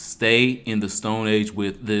this. Stay in the Stone Age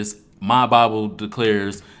with this. My Bible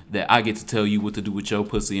declares that I get to tell you what to do with your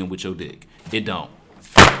pussy and with your dick. It don't.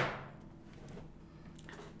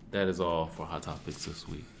 That is all for Hot Topics this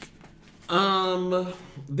week.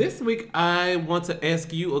 This week I want to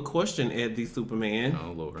ask you a question, Eddie Superman.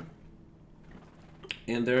 Oh, Lord.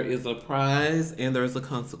 And there is a prize and there is a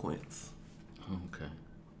consequence. Okay.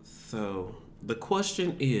 So, the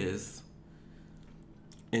question is,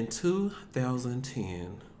 in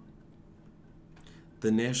 2010,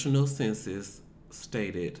 the National Census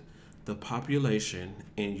stated the population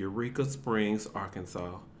in Eureka Springs,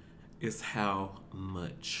 Arkansas is how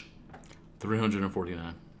much?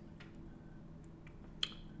 349.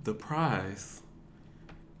 The prize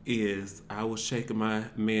is I will shake my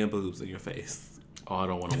man boobs in your face. Oh, I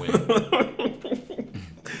don't want to win.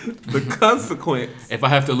 The consequence. If I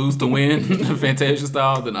have to lose to win, Fantasia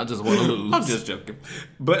style, then I just want to lose. I'm just joking.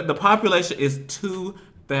 But the population is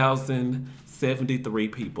 2,073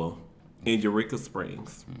 people in Eureka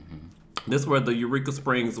Springs. Mm-hmm. This is where the Eureka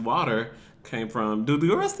Springs water came from. Do the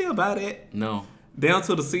girls still buy that? No. Down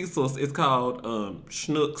to the Cecils, it's called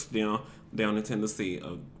Schnucks down in Tennessee,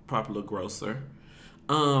 a popular grocer.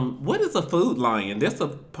 What is a Food Lion? That's a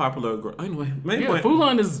popular anyway. Food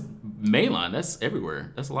Lion is mainline. That's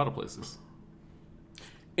everywhere. That's a lot of places.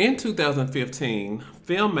 In 2015,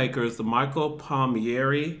 filmmakers Michael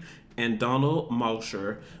Palmieri and Donald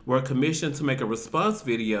Mosher were commissioned to make a response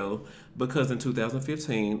video because in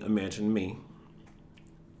 2015, imagine me,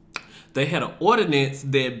 they had an ordinance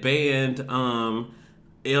that banned, it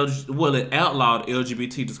outlawed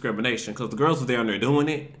LGBT discrimination because the girls were down there doing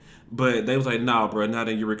it, but they was like, nah, bro, not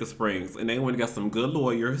in Eureka Springs. And they went and got some good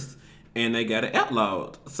lawyers, and they got it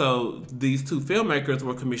outlawed. So these two filmmakers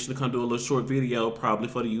were commissioned to come do a little short video, probably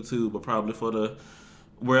for the YouTube or probably for the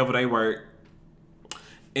wherever they work.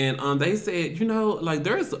 And they said,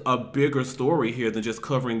 there's a bigger story here than just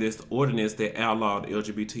covering this ordinance that outlawed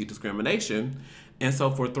LGBT discrimination. And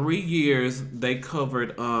so for 3 years, they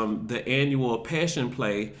covered the annual Passion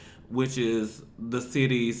Play, which is the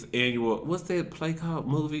city's annual, what's that play called?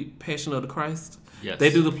 Movie? Passion of the Christ? Yes. They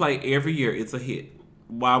do the play every year. It's a hit.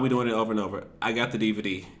 Why are we doing it over and over? I got the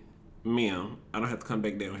DVD. Ma'am, I don't have to come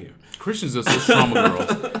back down here. Christians are such trauma girls.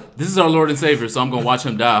 This is our Lord and Savior, so I'm going to watch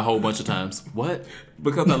him die a whole bunch of times. What?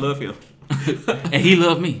 Because I love him. And he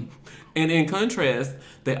loved me. And in contrast,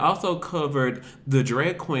 they also covered the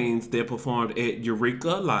drag queens that performed at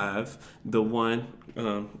Eureka Live, the one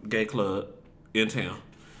gay club in town.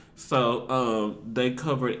 So they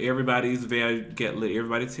covered everybody's value, let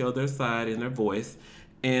everybody tell their side in their voice.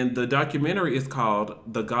 And the documentary is called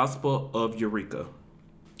The Gospel of Eureka.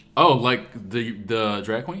 Oh, like the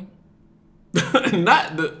drag queen?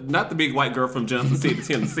 not the big white girl from Johnson City,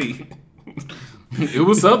 Tennessee. It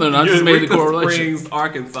was Southern. I just made the correlation. Springs,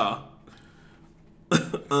 Arkansas.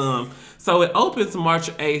 So it opens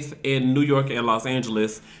March 8th in New York and Los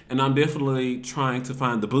Angeles, and I'm definitely trying to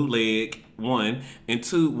find the bootleg, 1, and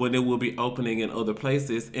 2, when it will be opening in other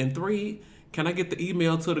places, and 3, can I get the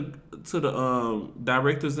email to the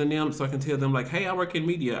directors and them so I can tell them, like, hey, I work in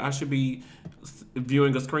media, I should be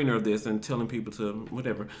viewing a screener of this and telling people to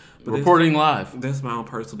whatever. But reporting live. That's my own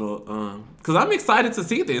personal, because I'm excited to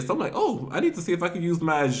see this. I'm like, oh, I need to see if I can use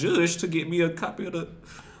my zhuzh to get me a copy of the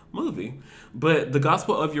movie. But The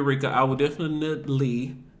Gospel of Eureka, I will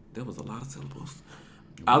definitely. There was a lot of syllables.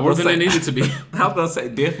 More than it needed to be. I was gonna say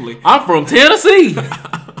definitely. I'm from Tennessee.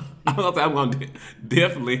 I'm gonna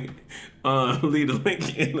definitely leave a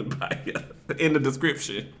link in the bio, in the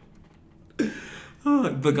description.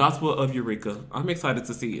 The Gospel of Eureka. I'm excited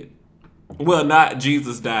to see it. Well, not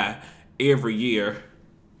Jesus die every year.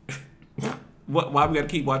 Why we gotta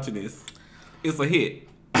keep watching this? It's a hit.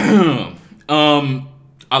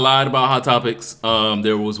 I lied about Hot Topics.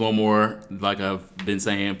 There was one more, like I've been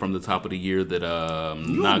saying from the top of the year, that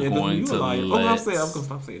I'm not going to let I'm gonna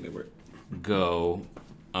stop saying that word. Go.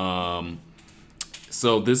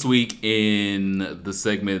 So this week in the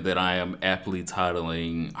segment that I am aptly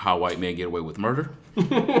titling "How White Men Get Away with Murder," it's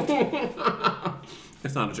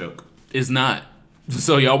not a joke. It's not.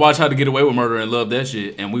 So y'all watch How to Get Away with Murder and love that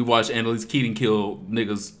shit, and we watch Annalise Keating kill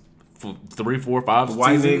niggas for 3, 4, 5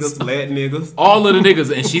 white seasons. niggas, Latin niggas, all of the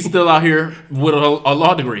niggas, and she's still out here with a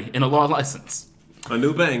law degree and a law license. A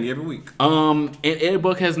new bang every week. And Ed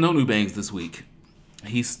Buck has no new bangs this week.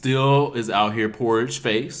 He still is out here porridge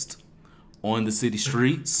faced on the city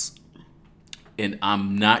streets, and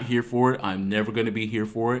I'm not here for it. I'm never going to be here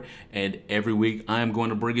for it. And every week I am going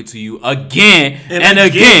to bring it to you again and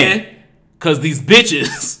again, because these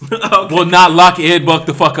bitches will not lock Ed Buck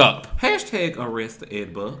the fuck up. Hashtag arrest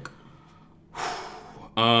Ed Buck.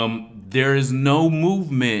 There is no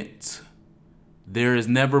movement. There has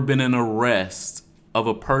never been an arrest of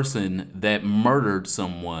a person that murdered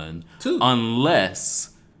someone unless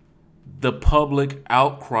the public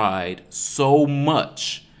outcried so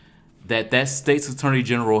much that state's attorney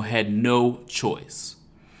general had no choice.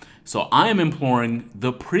 So I am imploring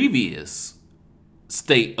the previous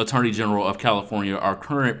state attorney general of California, our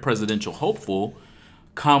current presidential hopeful,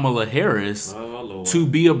 Kamala Harris, to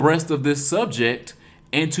be abreast of this subject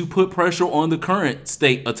and to put pressure on the current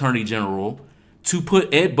state attorney general to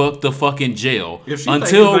put Ed Buck the fuck in jail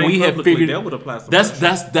until we have figured.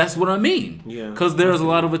 That's what I mean. Yeah, because there's a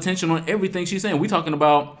lot of attention on everything she's saying. We talking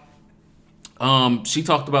about. She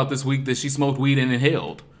talked about this week that she smoked weed and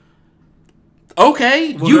inhaled.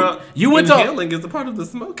 Okay, well, you went to inhaling is a part of the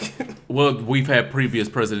smoking. Well, we've had previous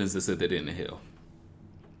presidents that said they didn't inhale.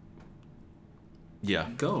 Yeah,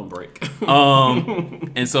 go on break.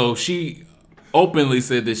 And so she openly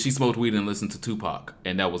said that she smoked weed and listened to Tupac,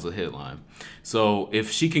 and that was a headline. So if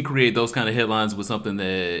she can create those kind of headlines with something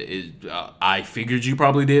that I figured you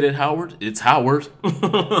probably did at Howard, it's Howard.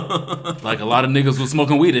 Like a lot of niggas was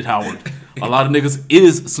smoking weed at Howard. A lot of niggas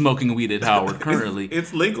is smoking weed at Howard currently.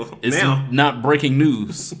 It's legal. It's now. Not breaking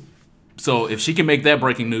news. So if she can make that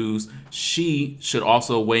breaking news, she should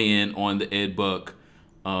also weigh in on the Ed Buck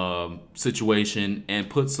situation and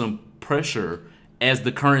put some pressure as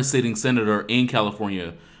the current sitting senator in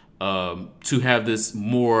California to have this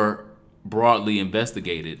more broadly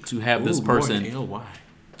investigated, to have this person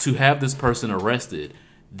arrested.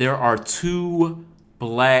 There are 2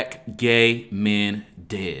 black gay men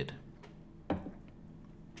dead,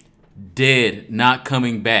 not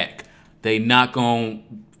coming back. They not gonna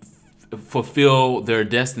fulfill their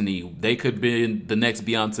destiny. They could be the next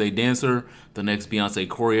Beyonce dancer, the next Beyonce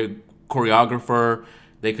choreographer.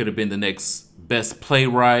 They could have been the next best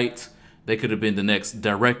playwright. They could have been the next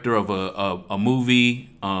director of a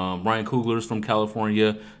movie. Ryan Coogler's from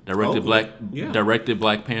California, directed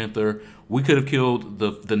Black Panther. We could have killed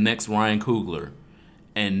the next Ryan Coogler,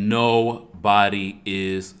 and nobody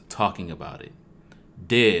is talking about it.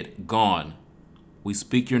 Dead, gone. We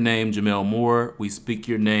speak your name, Jamel Moore. We speak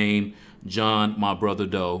your name, John, my brother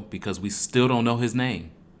Doe, because we still don't know his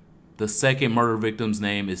name. The second murder victim's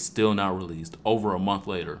name is still not released over a month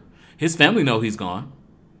later. His family know he's gone.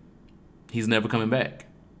 He's never coming back.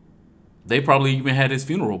 They probably even had his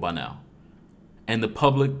funeral by now. And the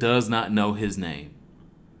public does not know his name.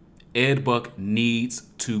 Ed Buck needs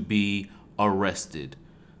to be arrested.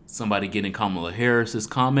 somebody getting Kamala Harris's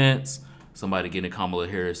comments, somebody getting Kamala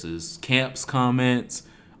Harris's camp's comments.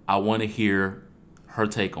 I want to hear her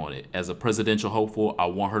take on it. As a presidential hopeful, I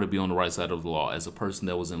want her to be on the right side of the law. As a person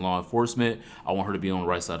that was in law enforcement, I want her to be on the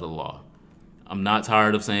right side of the law. I'm not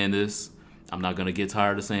tired of saying this. I'm not going to get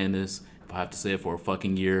tired of saying this. If I have to say it for a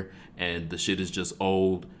fucking year and the shit is just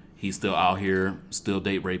old, he's still out here, still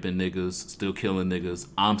date raping niggas, still killing niggas,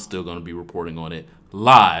 I'm still going to be reporting on it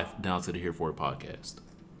live down to the Here For It podcast.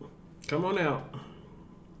 Come on out.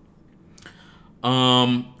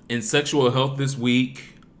 In sexual health this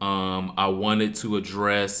week, I wanted to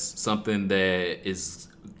address something that is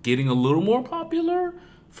getting a little more popular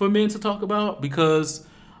for men to talk about because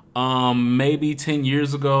maybe 10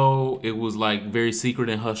 years ago it was like very secret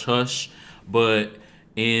and hush hush, but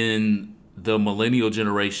in the millennial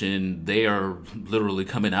generation they are literally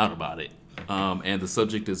coming out about it. And the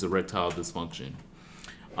subject is erectile dysfunction.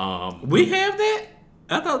 We have that?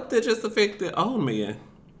 I thought that just affected old men.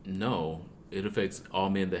 No, it affects all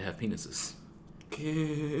men that have penises.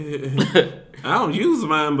 I don't use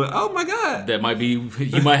mine, but oh my God. That might be,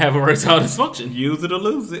 you might have erectile dysfunction. Use it or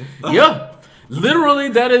lose it. Oh. Yeah. Literally,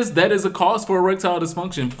 that is a cause for erectile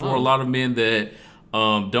dysfunction for a lot of men that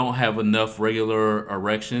don't have enough regular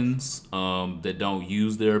erections, that don't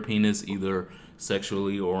use their penis either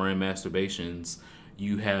sexually or in masturbations.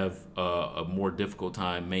 You have a more difficult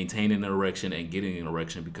time maintaining an erection and getting an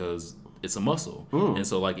erection because it's a muscle. And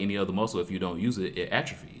so like any other muscle, if you don't use it, it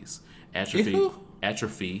atrophies.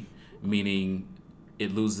 Atrophy, meaning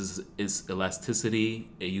it loses its elasticity,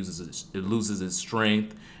 it loses its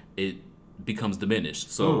strength, it becomes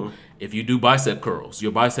diminished. So if you do bicep curls,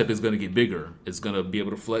 your bicep is going to get bigger. It's going to be able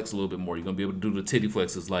to flex a little bit more. You're going to be able to do the titty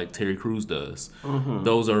flexes like Terry Crews does.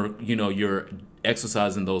 Those are, you're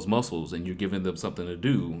exercising those muscles and you're giving them something to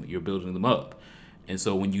do. You're building them up. And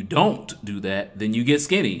so when you don't do that, then you get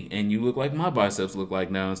skinny and you look like my biceps look like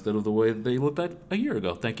now instead of the way they looked like a year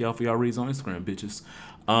ago. Thank y'all for y'all reads on Instagram, bitches.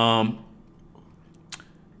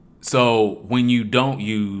 So when you don't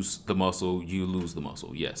use the muscle, you lose the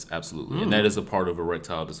muscle. Yes, absolutely. And that is a part of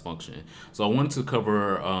erectile dysfunction. So I wanted to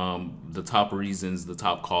cover the top reasons, the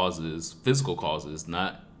top causes, physical causes,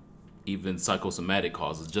 not even psychosomatic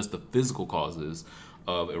causes, just the physical causes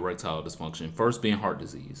of erectile dysfunction. First being heart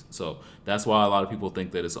disease. So that's why a lot of people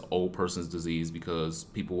think that it's an old person's disease, because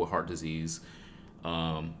people with heart disease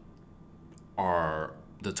are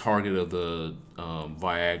the target of the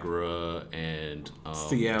Viagra and the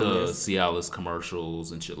Cialis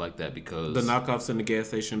commercials and shit like that, because the knockoffs in the gas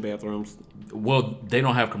station bathrooms. Well, they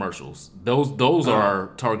don't have commercials. Those are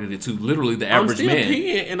targeted to literally the average man. I'm still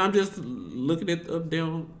peeing, and I'm just looking at up,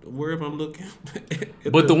 down, wherever I'm looking.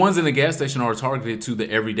 But the ones in the gas station are targeted to the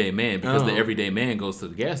everyday man, because the everyday man goes to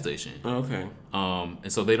the gas station. Okay.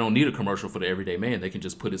 And so they don't need a commercial for the everyday man. They can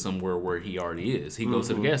just put it somewhere where he already is. He goes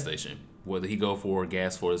to the gas station. Whether he go for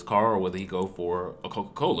gas for his car or whether he go for a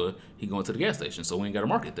Coca-Cola, he going to the gas station. So we ain't got to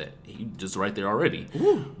market that. He just right there already.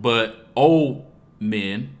 Ooh. But old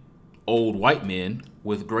white men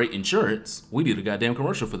with great insurance, we need a goddamn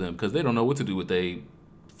commercial for them because they don't know what to do with their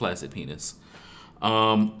flaccid penis.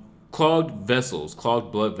 Clogged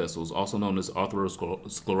blood vessels, also known as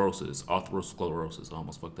atherosclerosis. I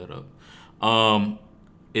almost fucked that up.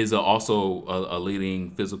 Is also a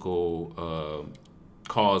leading physical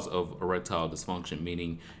cause of erectile dysfunction,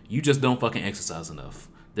 meaning you just don't fucking exercise enough.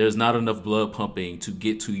 There's not enough blood pumping to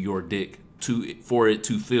get to your dick for it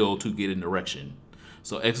to fill to get an erection.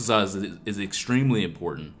 So exercise is extremely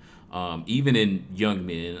important. Even in young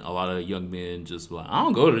men, a lot of young men just like, I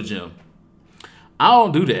don't go to the gym. I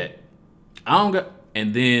don't do that.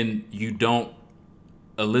 And then you don't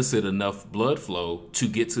elicit enough blood flow to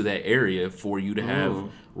get to that area for you to have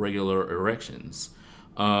regular erections.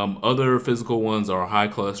 Other physical ones are high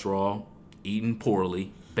cholesterol, eating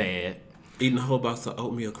poorly, bad. Eating a whole box of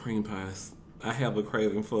oatmeal cream pies. I have a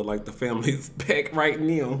craving for like the family's pack right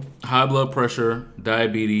now. High blood pressure,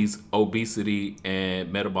 diabetes, obesity,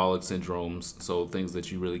 and metabolic syndromes. So things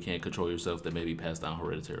that you really can't control yourself that may be passed down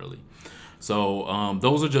hereditarily. So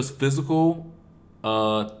those are just physical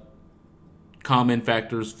common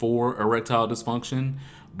factors for erectile dysfunction.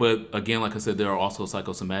 But again, like I said, there are also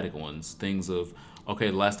psychosomatic ones. Things of,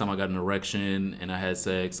 okay, the last time I got an erection and I had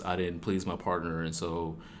sex, I didn't please my partner, and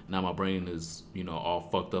so now my brain is, all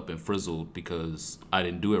fucked up and frizzled because I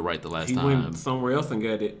didn't do it right the last time. He went somewhere else and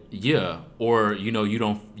got it. Yeah, or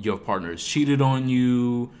your partner has cheated on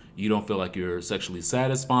you. You don't feel like you're sexually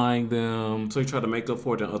satisfying them. So you try to make up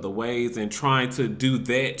for it in other ways, and trying to do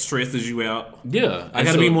that stresses you out. Yeah, I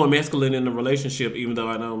got to be more masculine in the relationship, even though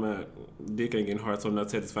I know dick ain't getting hard, so I'm not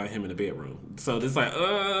satisfying him in the bedroom. So it's like,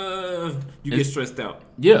 you get stressed out.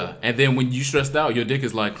 Yeah, and then when you stressed out, your dick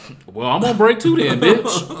is like, well, I'm on break too then,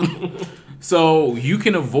 bitch. So you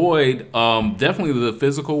can avoid definitely the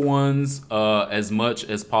physical ones as much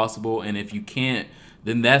as possible, and if you can't,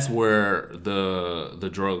 then that's where the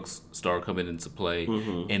drugs start coming into play.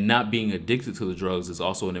 And not being addicted to the drugs is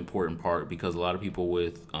also an important part, because a lot of people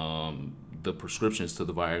with the prescriptions to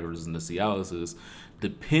the Viagra's and the Cialises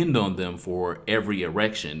depend on them for every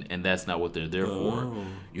erection, and that's not what they're there for.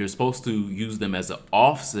 You're supposed to use them as an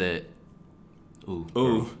offset.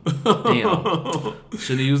 Ooh. Damn.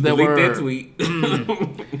 Should have used that Delete word. that tweet.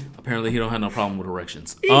 Apparently he don't have no problem with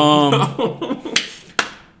erections.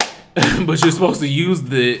 But you're supposed to use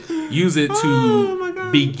it to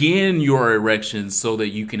begin your erections so that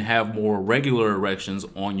you can have more regular erections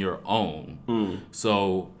on your own.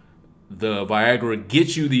 So the Viagra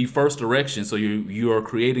gets you the first erection, so you are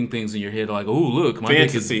creating things in your head like, oh, look, my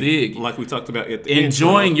Fantasy, dick is big. like we talked about at the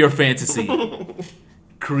Enjoying your fantasy.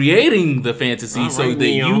 Creating the fantasy so right, that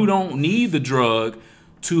Neo. you don't need the drug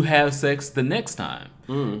to have sex the next time.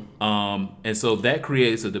 And so that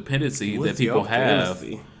creates a dependency What's that people your have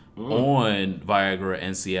fantasy? on Viagra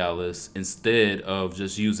and Cialis, instead of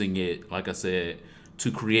just using it, like I said,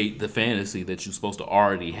 to create the fantasy that you're supposed to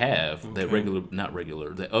already have, that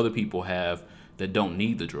that other people have that don't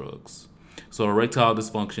need the drugs. So erectile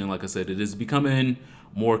dysfunction, like I said, it is becoming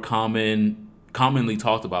more commonly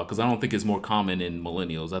talked about, because I don't think it's more common in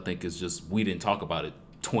millennials. I think it's just we didn't talk about it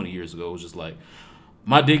 20 years ago. It was just like,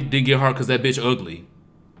 my dick didn't get hard because that bitch ugly.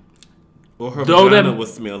 Or her vagina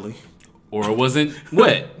was smelly. Or it wasn't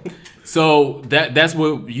wet. So that's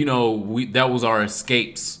what, that was our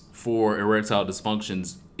escapes for erectile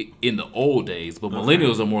dysfunctions in the old days. But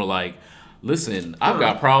millennials are more like, listen, I've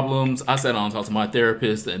got problems. I sat down and talked to my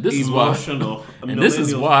therapist, and this is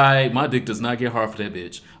why my dick does not get hard for that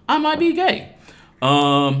bitch. I might be gay.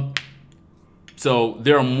 So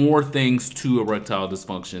there are more things to erectile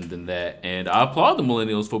dysfunction than that, and I applaud the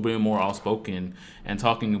millennials for being more outspoken and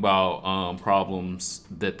talking about problems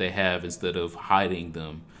that they have instead of hiding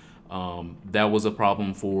them. That was a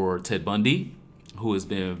problem for Ted Bundy, who has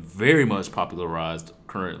been very much popularized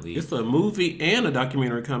currently. It's a movie and a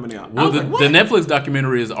documentary coming out. Well, the Netflix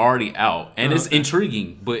documentary is already out, and it's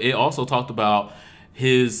intriguing, but it also talked about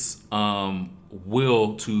his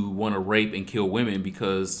will to want to rape and kill women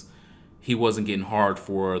because he wasn't getting hard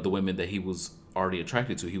for the women that he was already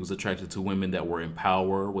attracted to. He was attracted to women that were in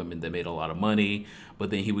power, women that made a lot of money,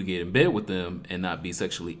 but then he would get in bed with them and not be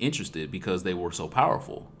sexually interested because they were so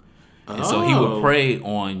powerful. And so he would prey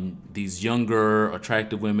on these younger,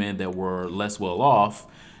 attractive women that were less well off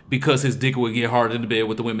because his dick would get hard in the bed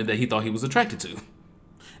with the women that he thought he was attracted to.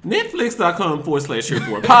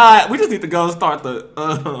 Netflix.com/Pod. We just need to go and start the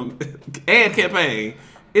ad campaign.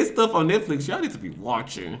 It's stuff on Netflix y'all need to be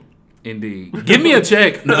watching. Indeed. Give me a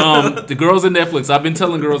check. The girls in Netflix. I've been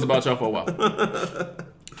telling girls about y'all for a while.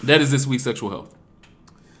 That is this week's sexual health.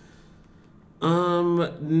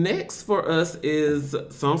 Next for us is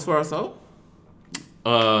Songs for Our Soul.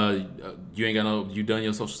 You ain't got you done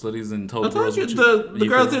your social studies and told I told girls you, the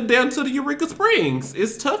girls are down to the Eureka Springs.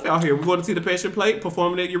 It's tough out here. We're going to see the Passion Plate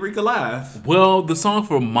performing at Eureka Live. Well, the song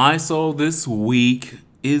for my soul this week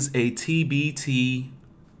is a TBT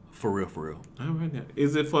for real, for real. All right, now.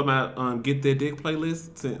 Is it for my Get That Dick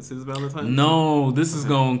playlist since it's Valentine's? No, this is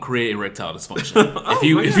gonna create erectile dysfunction.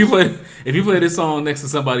 if you play this song next to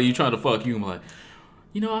somebody you trying to fuck, you gonna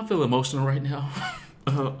be like, I feel emotional right now.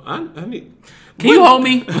 I need. Can you hold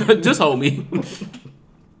me? Just hold me.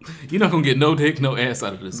 You're not gonna get no dick, no ass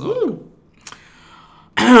out of this song.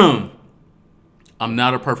 I'm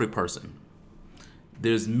not a perfect person.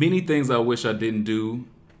 There's many things I wish I didn't do,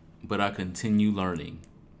 but I continue learning.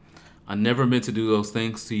 I never meant to do those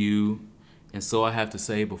things to you, and so I have to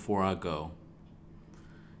say before I go.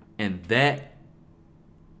 And that,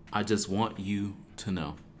 I just want you to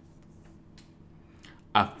know.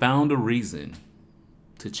 I found a reason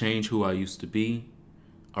to change who I used to be,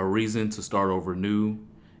 a reason to start over new,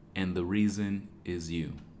 and the reason is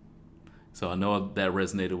you. So I know that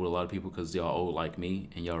resonated with a lot of people because y'all old like me,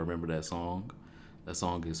 and y'all remember that song. That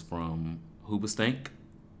song is from Hoobastank.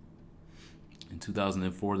 In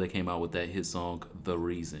 2004, they came out with that hit song, The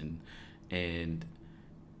Reason. And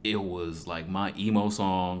it was like my emo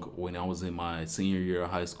song when I was in my senior year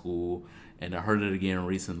of high school. And I heard it again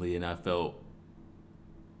recently, and I felt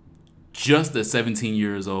just as 17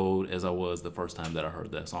 years old as I was the first time that I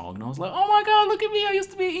heard that song. And I was like, oh my God, look at me. I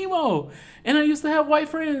used to be emo. And I used to have white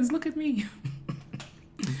friends. Look at me.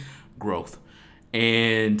 Growth.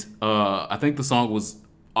 And I think the song was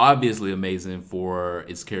obviously amazing for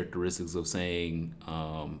its characteristics of saying,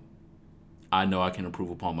 I know I can improve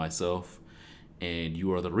upon myself, and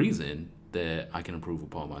you are the reason that I can improve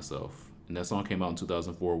upon myself. And that song came out in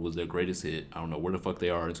 2004, was their greatest hit. I don't know where the fuck they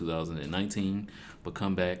are in 2019, but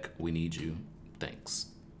come back, we need you. Thanks.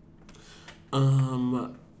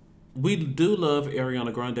 We do love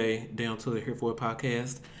Ariana Grande down to the Here For It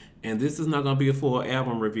podcast, and this is not going to be a full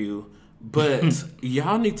album review, but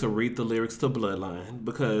y'all need to read the lyrics to Bloodline,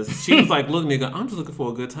 because she was like, look, nigga, I'm just looking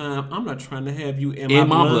for a good time. I'm not trying to have you in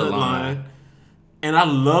my bloodline. And I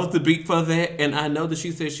love the beat for that, and I know that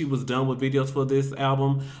she said she was done with videos for this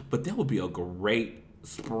album, but that would be a great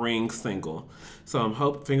spring single. So I'm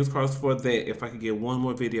hoping, fingers crossed for that, if I could get one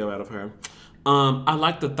more video out of her. I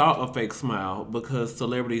like the thought of fake smile, because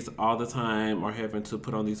celebrities all the time are having to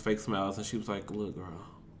put on these fake smiles, and she was like, look, girl,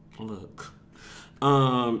 look.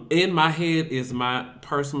 In My Head is my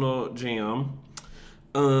personal jam.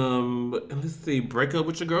 Let's see, break up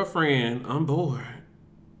with your girlfriend. I'm bored.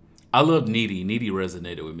 I love Needy. Needy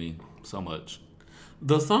resonated with me so much.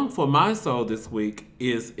 The song for my soul this week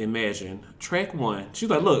is Imagine, track 1. She's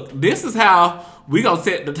like, look, this is how we gonna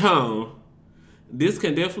set the tone. This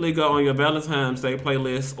can definitely go on your Valentine's Day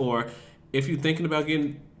playlist, or if you're thinking about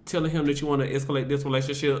telling him that you want to escalate this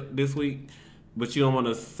relationship this week, but you don't want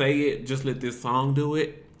to say it, just let this song do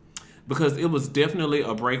it. Because it was definitely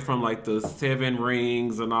a break from like the 7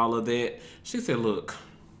 rings and all of that. She said, look,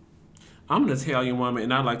 I'm an Italian woman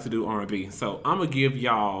and I like to do R&B. So I'm going to give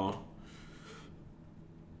y'all...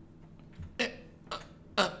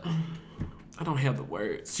 I don't have the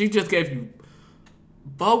words. She just gave you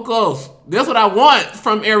vocals. That's what I want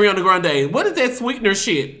from Ariana Grande. What is that sweetener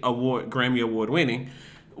shit? Grammy Award winning.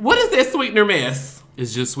 What is that sweetener mess?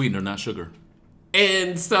 It's just sweetener, not sugar.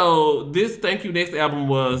 And so this Thank You Next album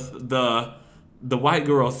was the white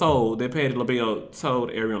girl soul that Patti LaBelle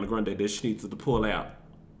told Ariana Grande that she needs to pull out.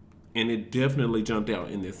 And it definitely jumped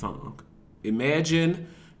out in this song. Imagine,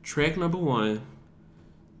 track number 1,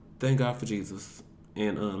 Thank God for Jesus.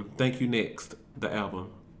 And Thank You Next, the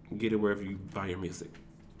album. Get it wherever you buy your music.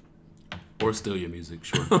 Or steal your music,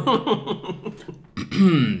 sure.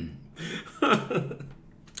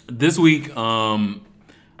 This week, I'm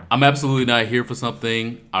absolutely not here for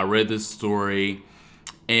something. I read this story,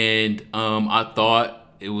 and I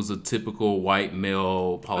thought it was a typical white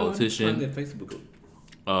male politician. Facebook.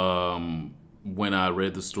 When I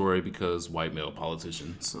read the story, because white male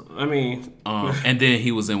politicians. I mean, and then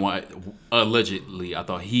he was in allegedly, I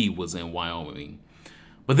thought he was in Wyoming,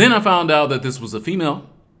 but then I found out that this was a female.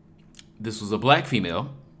 This was a black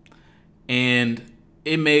female, and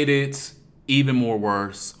it made it even more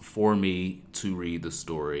worse for me to read the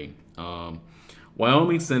story.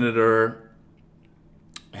 Wyoming senator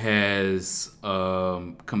has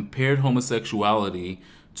compared homosexuality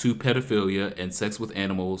to pedophilia and sex with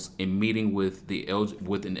animals in meeting with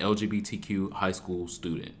with an LGBTQ high school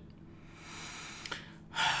student.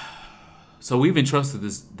 So we've entrusted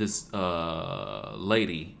this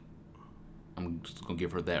lady. I'm just gonna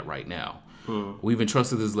give her that right now. We've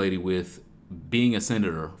entrusted this lady with being a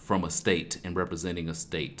senator from a state and representing a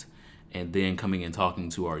state, and then coming and talking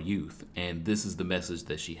to our youth. And this is the message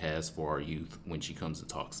that she has for our youth when she comes and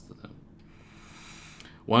talks to them.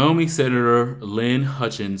 Wyoming Senator Lynn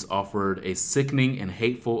Hutchins offered a sickening and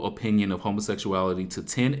hateful opinion of homosexuality to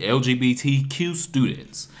 10 LGBTQ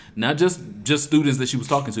students. Not just students that she was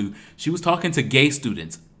talking to. She was talking to gay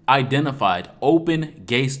students, identified open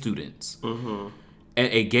gay students,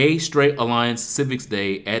 at a Gay Straight Alliance Civics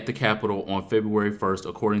Day at the Capitol on February 1st,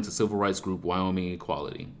 according to civil rights group Wyoming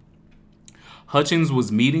Equality. Hutchins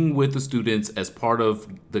was meeting with the students as part of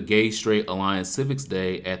the Gay Straight Alliance Civics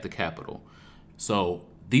Day at the Capitol. So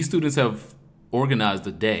these students have organized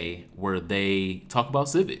a day where they talk about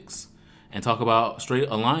civics and talk about straight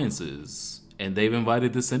alliances. And they've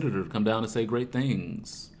invited the senator to come down and say great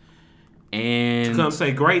things. And to come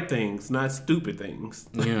say great things, not stupid things.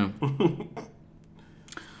 Yeah.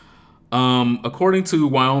 According to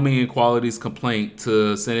Wyoming Equality's complaint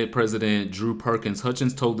to Senate President Drew Perkins,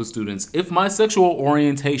 Hutchins told the students, if my sexual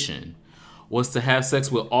orientation was to have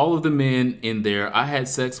sex with all of the men in there, I had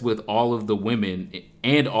sex with all of the women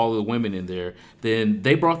and all of the women in there, then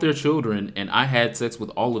they brought their children and I had sex with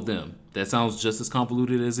all of them. That sounds just as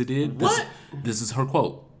convoluted as it did. What? This is her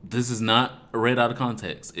quote. This is not read out of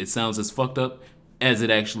context. It sounds as fucked up as it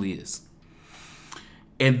actually is.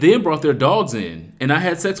 And then brought their dogs in and I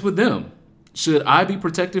had sex with them. Should I be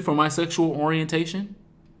protected for my sexual orientation?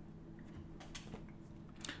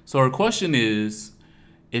 So her question is,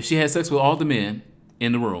 if she had sex with all the men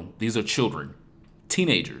in the room, these are children,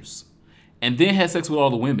 teenagers, and then had sex with all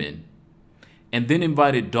the women, and then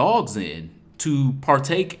invited dogs in to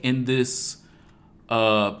partake in this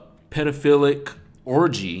pedophilic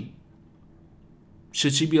orgy,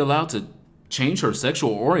 should she be allowed to change her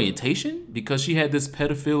sexual orientation because she had this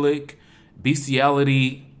pedophilic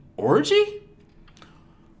bestiality orgy?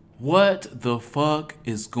 What the fuck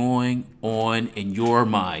is going on in your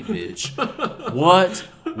mind, bitch?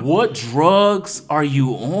 What drugs are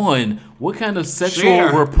you on? What kind of sexual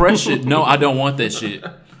repression? No, I don't want that shit.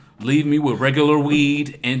 Leave me with regular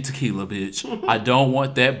weed and tequila, bitch. I don't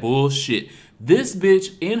want that bullshit. This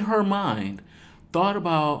bitch, in her mind, thought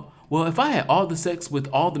about, well, if I had all the sex with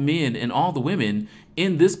all the men and all the women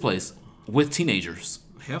in this place with teenagers.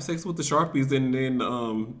 Have sex with the Sharpies and then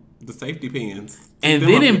the safety pins. And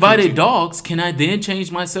then invited dogs. Can I then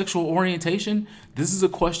change my sexual orientation? This is a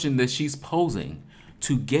question that she's posing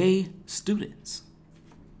to gay students.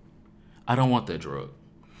 I don't want that drug.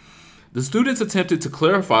 The students attempted to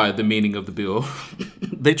clarify the meaning of the bill.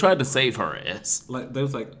 They tried to save her ass. Like they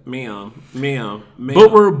was like, ma'am.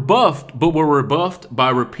 But were rebuffed by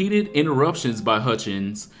repeated interruptions by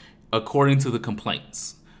Hutchins, according to the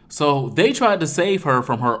complaints. So they tried to save her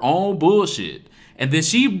from her own bullshit. And then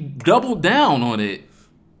she doubled down on it,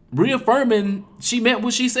 reaffirming she meant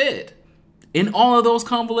what she said in all of those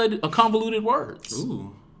convoluted words.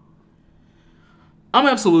 Ooh. I'm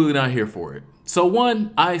absolutely not here for it. So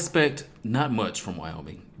one, I expect not much from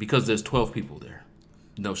Wyoming because there's 12 people there.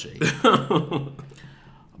 No shade.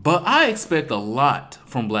 But I expect a lot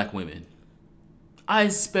from black women. I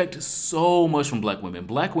expect so much from black women.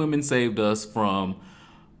 Black women saved us from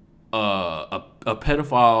a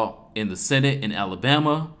pedophile in the Senate in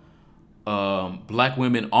Alabama. Black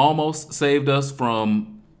women almost saved us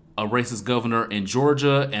from a racist governor in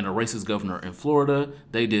Georgia and a racist governor in Florida.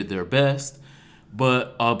 They did their best.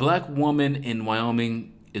 But a black woman in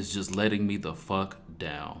Wyoming is just letting me the fuck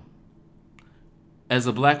down. As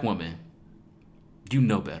a black woman, you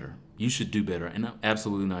know better. You should do better. And I'm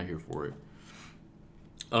absolutely not here for it.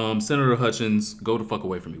 Senator Hutchins, go the fuck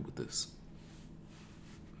away from me with this.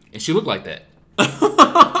 And she looked like that.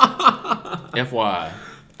 FYI.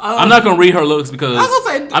 I'm not going to read her looks because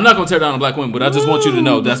I'm not going to tear down a black woman, but I just want you to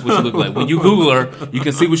know that's what she looked like. When you Google her, you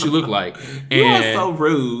can see what she looked like. And you are so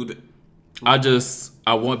rude.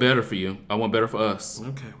 I want better for you. I want better for us.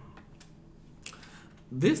 Okay.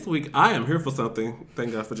 This week, I am here for something.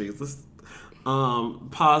 Thank God for Jesus.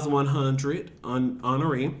 Pause 100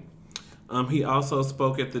 honoree. He also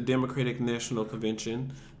spoke at the Democratic National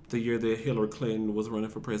Convention the year that Hillary Clinton was running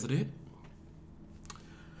for president.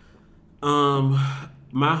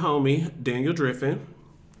 My homie, Daniel Driffin,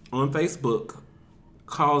 on Facebook,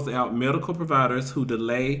 calls out medical providers who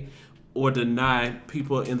delay or deny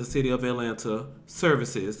people in the city of Atlanta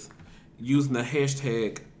services using the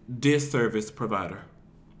hashtag disservice provider.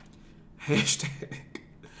 Hashtag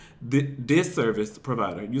disservice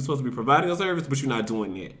provider. You're supposed to be providing a service, but you're not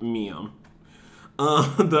doing it. Ma'am.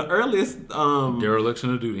 The earliest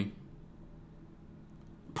dereliction of duty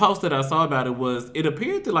post that I saw about it was, it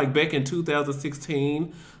appeared that like back in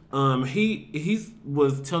 2016, he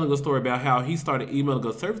was telling a story about how he started emailing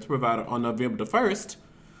a service provider on November the 1st.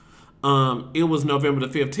 It was November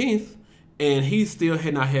the 15th, and he still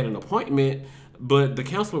had not had an appointment, but the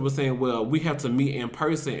counselor was saying, well, we have to meet in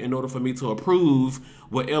person in order for me to approve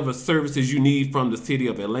whatever services you need from the city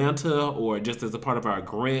of Atlanta, or just as a part of our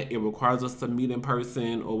grant, it requires us to meet in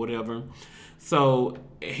person or whatever. So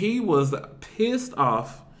he was pissed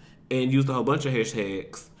off and used a whole bunch of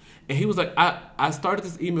hashtags. And he was like, I started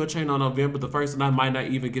this email chain on November the 1st, and I might not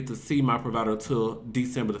even get to see my provider until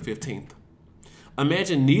December the 15th.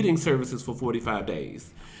 Imagine needing services for 45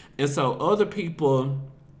 days. And so other people,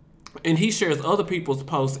 and he shares other people's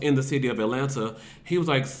posts in the city of Atlanta. He was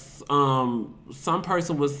like, some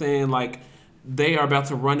person was saying like they are about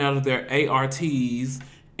to run out of their ARTs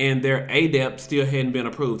and their ADAP still hadn't been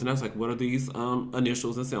approved. And I was like, what are these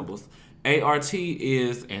initials and symbols? ART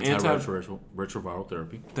is antiretroviral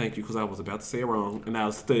therapy. Thank you, because I was about to say it wrong, and I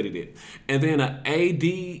studied it. And then an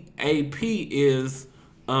ADAP is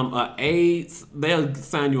a AIDS. They'll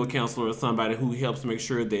assign you a counselor or somebody who helps make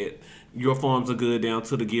sure that your forms are good down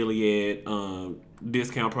to the Gilead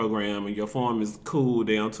discount program, and your form is cool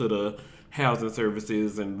down to the housing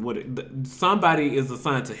services, and somebody is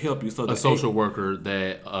assigned to help you. So a social worker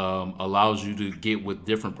that allows you to get with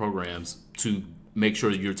different programs to make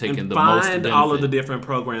sure you're taking the most benefit. Find all of the different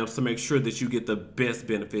programs to make sure that you get the best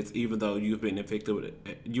benefits, even though you've been infected with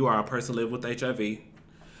it. You are a person living with HIV.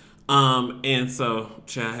 And so,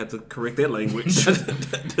 I had to correct that language.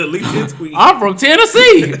 Delete that tweet. I'm from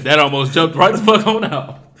Tennessee. That almost jumped right the fuck on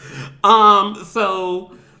out.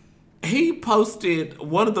 So He posted,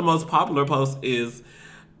 one of the most popular posts is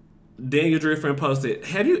Daniel Driftman posted,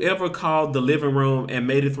 "Have you ever called the living room and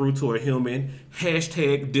made it through to a human?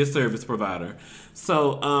 Hashtag disservice provider."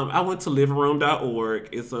 So I went to livingroom.org.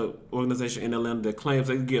 It's an organization in Atlanta that claims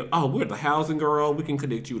they can give, we're the housing girl. We can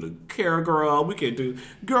connect you to care girl. We can do,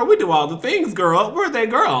 girl, we do all the things, girl. We're that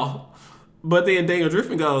girl. But then Daniel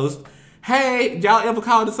Driftman goes, "Hey, y'all ever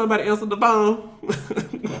called and somebody answered the phone?"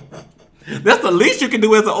 That's the least you can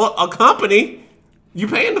do as a company. You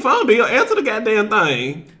paying the phone bill, answer the goddamn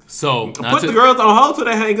thing. So Put the girls on hold till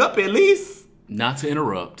they hang up at least. Not to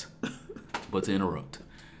interrupt, but to interrupt.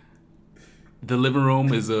 The living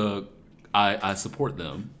room is I support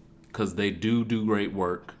them because they do great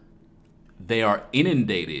work. They are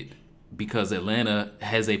inundated because Atlanta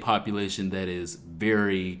has a population that is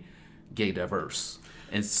very gay diverse.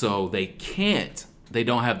 And so they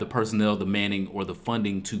don't have the personnel, the manning, or the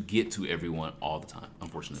funding to get to everyone all the time,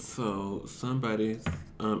 unfortunately. So somebody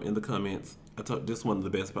in the comments, this is one of the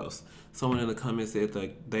best posts. Someone in the comments said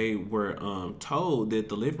that they were told that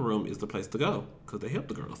the living room is the place to go because they help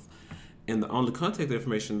the girls. And the only contact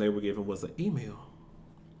information they were given was an email.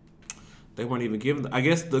 They weren't even given. I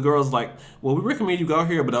guess the girls like, well, we recommend you go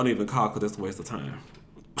here, but don't even call because that's a waste of time.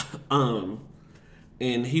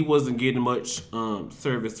 And he wasn't getting much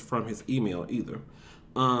service from his email either.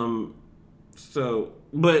 But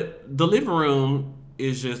the living room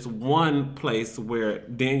is just one place where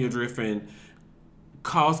Daniel Driftman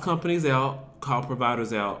calls companies out, call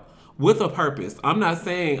providers out with a purpose. I'm not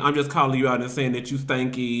saying I'm just calling you out and saying that you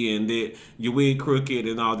stanky and that your wig crooked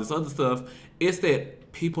and all this other stuff. It's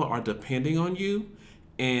that people are depending on you,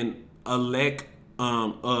 and a lack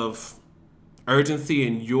of urgency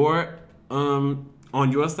in your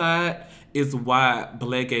on your side is why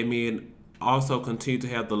Black gay men also continue to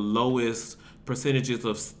have the lowest percentages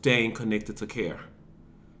of staying connected to care.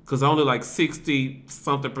 Because only like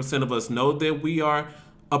 60-something% of us know that we are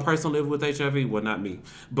a person living with HIV. Well, not me.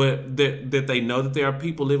 But that they know that there are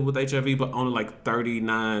people living with HIV, but only like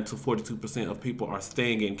 39 to 42% of people are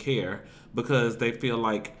staying in care because they feel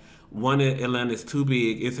like, one, Atlanta is too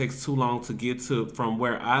big. It takes too long to get to from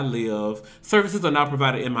where I live. Services are not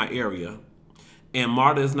provided in my area. And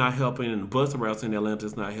MARTA is not helping, and the bus routes in Atlanta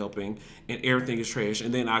is not helping, and everything is trash.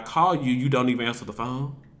 And then I call you, you don't even answer the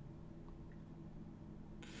phone.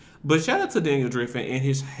 But shout out to Daniel Driftman and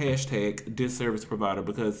his hashtag disservice provider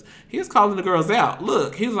because he's calling the girls out.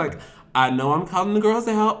 Look, he's like, I know I'm calling the girls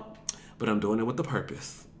out, but I'm doing it with a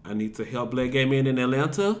purpose. I need to help Black gay men in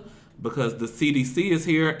Atlanta because the CDC is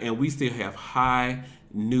here and we still have high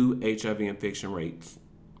new HIV infection rates.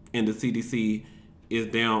 And the CDC is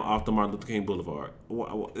down off the Martin Luther King Boulevard.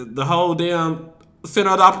 The whole damn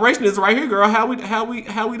center of the operation is right here, girl. How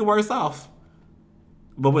we the worst off?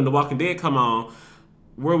 But when The Walking Dead come on,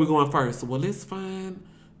 where are we going first? Well, let's find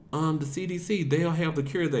the CDC. They'll have the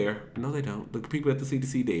cure there. No, they don't. The people at the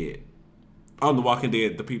CDC dead. On The Walking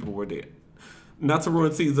Dead, the people were dead. Not to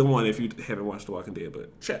ruin season 1 if you haven't watched The Walking Dead,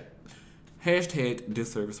 but check. Hashtag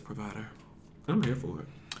disservice provider. I'm here for it.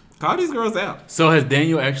 Call these girls out. So has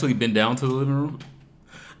Daniel actually been down to the living room?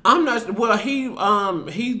 I'm not. Well, he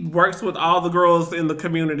works with all the girls in the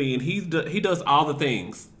community, and he does all the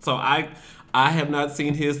things. So I have not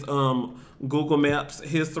seen his Google Maps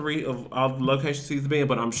history of all the locations he's been,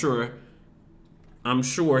 but I'm sure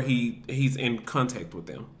he's in contact with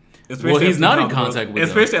them. Well, he's not in contact with them.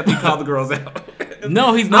 Especially after he called the girls out.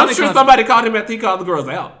 No, he's not. I'm sure somebody called him after he called the girls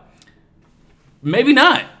out. Maybe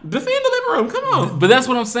not. Defend the living room. Come on. But that's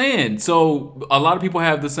what I'm saying. So a lot of people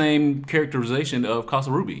have the same characterization of Casa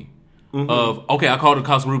Ruby. Mm-hmm. Of, okay, I call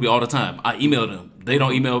Casa Ruby all the time. I email them. They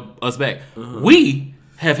don't email us back. Mm-hmm. We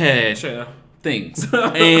have had things.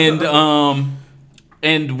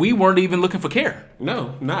 And we weren't even looking for care.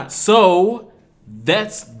 No, not. So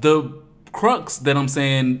that's the crux that I'm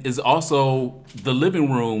saying is also the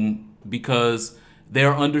living room because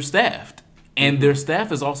they're understaffed. And their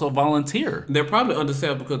staff is also volunteer. They're probably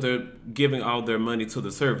understaffed because they're giving all their money to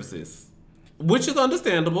the services, which is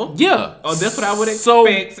understandable. Yeah. That's what I would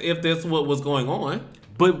expect if that's what was going on.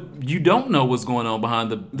 But you don't know what's going on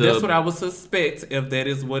behind the... That's what I would suspect if that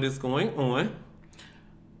is what is going on.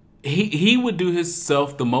 He would do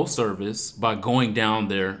himself the most service by going down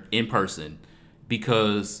there in person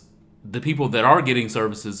because the people that are getting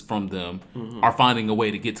services from them are finding a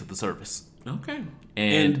way to get to the service. Okay.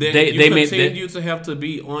 And they continue to have to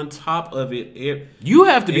be on top of it. You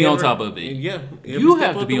have to be on top of it. Yeah. You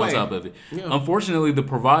have to be on top of it. Yeah. Unfortunately, the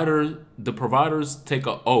providers take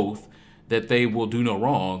an oath that they will do no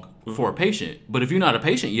wrong for a patient. But if you're not a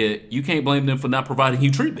patient yet, you can't blame them for not providing you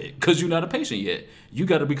treatment because you're not a patient yet. You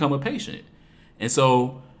got to become a patient. And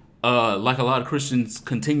so like a lot of Christians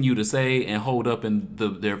continue to say and hold up in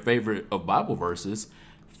their favorite of Bible verses,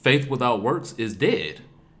 faith without works is dead.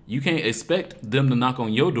 You can't expect them to knock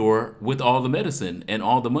on your door with all the medicine and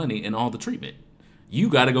all the money and all the treatment. You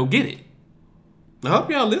got to go get it. I hope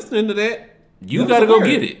y'all listening to that. You got to go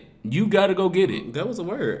get it. You got to go get it. That was a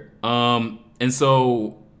word. And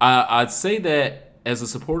so I'd say that as a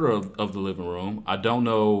supporter of the living room, I don't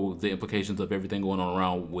know the implications of everything going on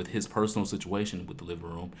around with his personal situation with the living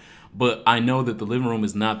room, but I know that the living room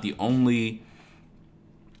is not the only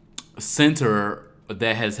center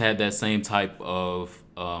that has had that same type of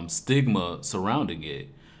stigma surrounding it.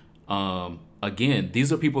 Again,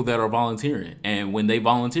 these are people that are volunteering, and when they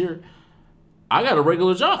volunteer, I got a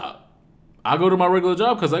regular job. I go to my regular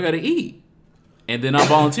job because I got to eat. And then I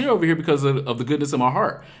volunteer over here because of the goodness of my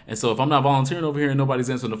heart. And so if I'm not volunteering over here and nobody's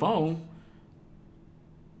answering the phone,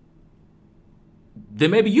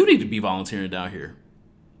 then maybe you need to be volunteering down here.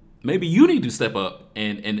 Maybe you need to step up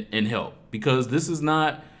and help, because this is a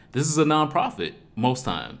nonprofit most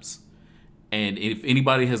times. And if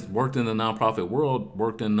anybody has worked in the nonprofit world,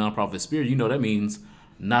 worked in the nonprofit sphere, you know that means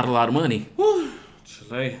not a lot of money.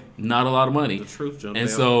 Chile. Not a lot of money. The truth jumped and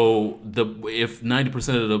out. So if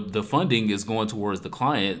 90% of the funding is going towards the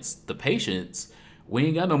clients, the patients, we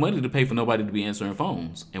ain't got no money to pay for nobody to be answering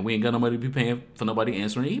phones, and we ain't got no money to be paying for nobody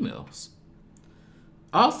answering emails.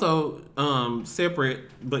 Also,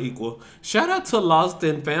 separate but equal. Shout out to Lost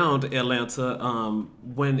and Found Atlanta.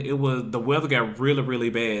 When the weather got really, really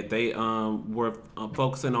bad, they were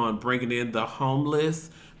focusing on bringing in the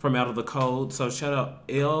homeless from out of the cold. So shout out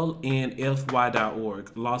lnfy.org,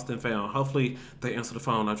 Lost and Found. Hopefully they answer the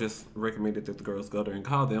phone. I just recommended that the girls go there and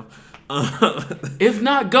call them. If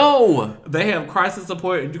not, go. They have crisis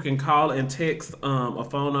support, and you can call and text a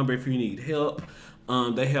phone number if you need help.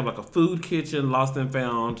 They have like a food kitchen. Lost and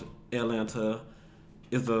Found Atlanta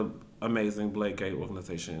is a amazing Black gay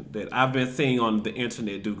organization that I've been seeing on the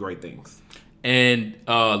internet do great things. And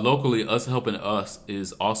locally, Us Helping Us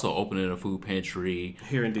is also opening a food pantry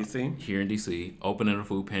Here in DC, opening a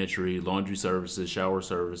food pantry, laundry services, shower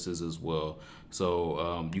services as well.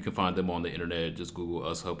 So you can find them on the internet. Just Google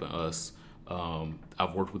Us Helping Us.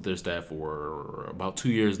 I've worked with their staff for about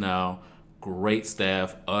 2 years now. Great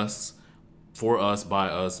staff. Us, for us, by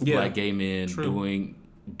us, Black gay men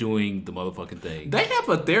doing the motherfucking thing. They have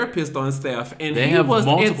a therapist on staff, and they have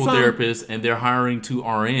multiple therapists, and they're hiring 2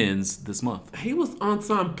 RNs this month. He was on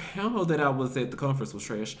some panel that I was at. The conference was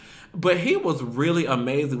trash, but he was really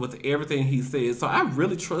amazing with everything he said. So I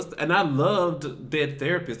really trust, and I loved that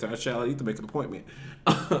therapist. I shall need to make an appointment.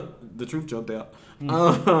 The truth jumped out.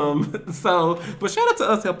 But shout out to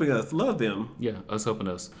Us Helping Us. Love them. Yeah, Us Helping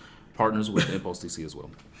Us. Partners with Impulse DC as well.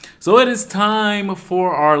 So it is time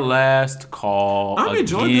for our last call. I'm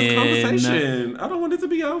enjoying this conversation. I don't want it to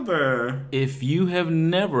be over. If you have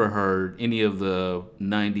never heard any of the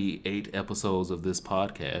 98 episodes of this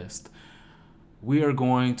podcast, we are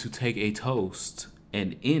going to take a toast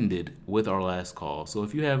and end it with our last call. So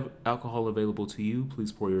if you have alcohol available to you,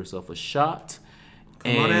 please pour yourself a shot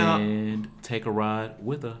and take a ride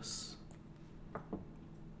with us.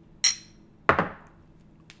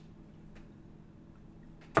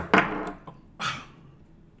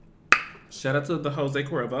 Shout out to the Jose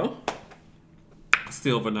Cuervo.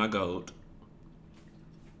 Silver, not gold.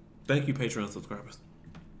 Thank you, Patreon subscribers.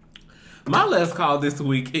 My last call this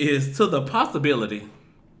week is to the possibility,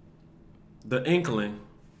 the inkling.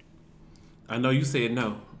 I know you said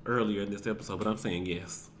no earlier in this episode, but I'm saying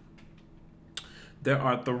yes. There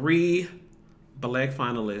are 3 Black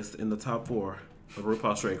finalists in the top 4 of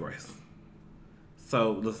RuPaul's Drag Race.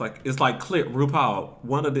 So it's like clip RuPaul,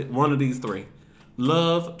 one of these 3.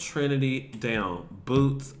 Love Trinity down.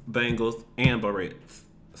 Boots, bangles, and barrettes.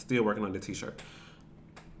 Still working on the t-shirt.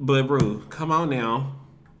 But Ru, come on now.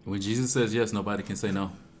 When Jesus says yes, nobody can say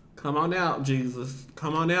no. Come on out, Jesus.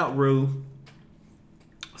 Come on out, Ru.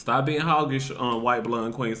 Stop being hoggish on White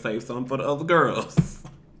Blonde Queen. Save something for the other girls.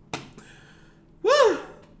 Woo!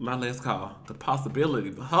 My last call. The possibility,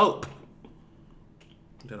 the hope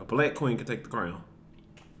that a Black queen can take the crown.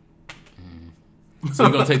 So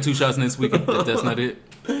you're going to take 2 shots next week if that's not it?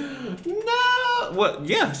 No. Well,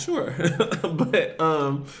 yeah, sure. But,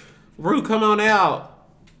 Ru, come on out.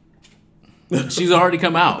 She's already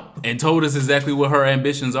come out and told us exactly what her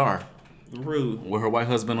ambitions are. Ru. With her white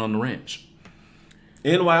husband on the ranch.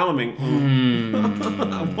 In Wyoming.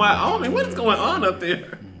 Wyoming? What is going on up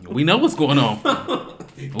there? We know what's going on.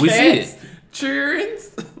 We see it.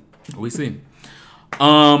 Cheerings. We see.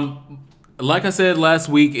 like I said last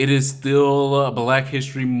week, it is still Black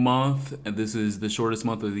History Month, and this is the shortest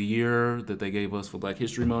month of the year that they gave us for Black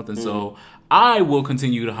History Month. And so I will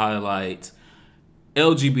continue to highlight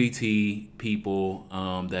LGBT people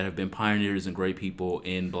that have been pioneers and great people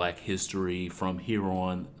in Black history from here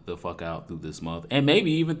on the fuck out through this month, and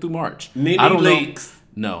maybe even through March. Nene I don't Leakes.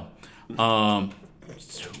 know. No.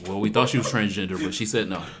 Well, we thought she was transgender, but she said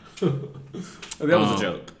no. That was a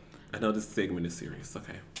joke. I know this segment is serious.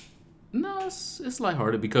 Okay. No, it's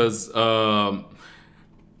lighthearted because this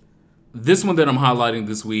one that I'm highlighting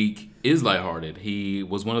this week is lighthearted. He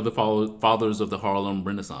was one of the fathers of the Harlem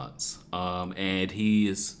Renaissance, and he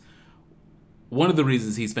is one of the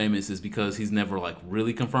reasons he's famous is because he's never like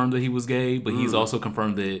really confirmed that he was gay, but he's also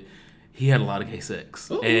confirmed that he had a lot of gay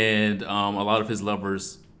sex, and a lot of his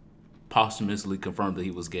lovers posthumously confirmed that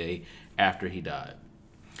he was gay after he died.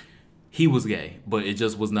 He was gay, but it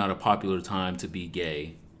just was not a popular time to be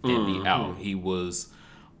gay and be out. He was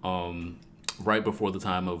right before the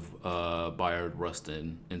time of Bayard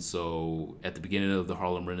Rustin. And so at the beginning of the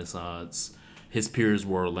Harlem Renaissance, his peers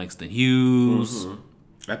were Langston Hughes.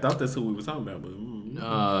 I thought that's who we were talking about, but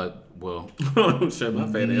Well, shut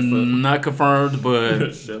my fat ass up. not confirmed,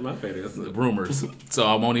 but Shut my fat ass up. rumors. So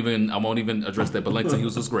I won't even address that. But Langston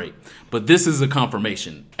Hughes was great. But this is a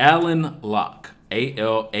confirmation. Alain Locke,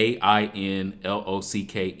 Alainlocke.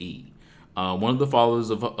 One of the fathers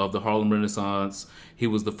of the Harlem Renaissance. He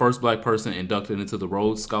was the first black person inducted into the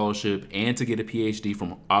Rhodes Scholarship and to get a PhD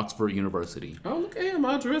from Oxford University. Oh, look at him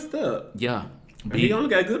all dressed up. Yeah. He only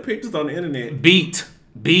got good pictures on the internet. Beat.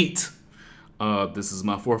 This is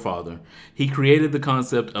my forefather. He created the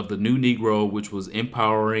concept of the new Negro, which was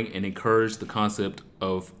empowering and encouraged the concept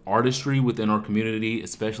of artistry within our community,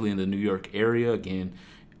 especially in the New York area. Again,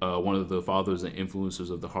 one of the fathers and influencers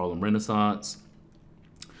of the Harlem Renaissance.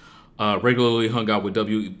 Regularly hung out with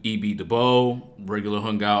W.E.B. Du Bois, regularly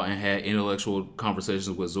hung out and had intellectual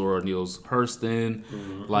conversations with Zora Neale Hurston,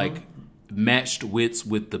 like matched wits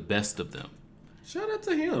with the best of them. Shout out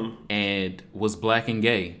to him. And was black and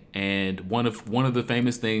gay. And one of the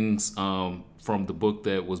famous things from the book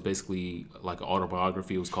that was basically like an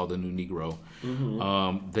autobiography, it was called The New Negro,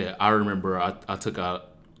 that I remember I took out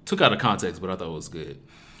of context, but I thought it was good.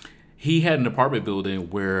 He had an apartment building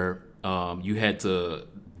where you had to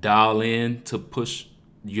dial in to push.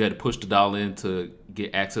 You had to push the dial in to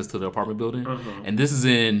get access to the apartment building, and this is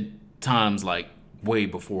in times like way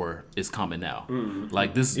before it's common now.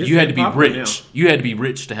 Like this, you had to be rich. Now. You had to be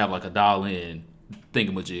rich to have like a dial in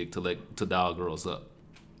thingamajig to dial girls up.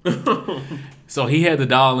 So he had the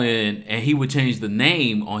dial in, and he would change the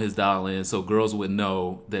name on his dial in so girls would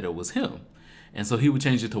know that it was him. And so he would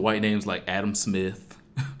change it to white names like Adam Smith.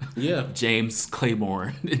 Yeah, James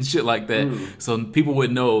Claiborne and shit like that. So people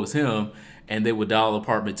would know it was him, and they would dial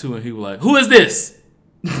apartment 2, and he was like, "Who is this?"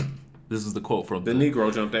 This is the quote from the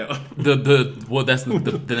Negro jumped out. That's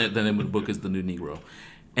the name of the book is The New Negro,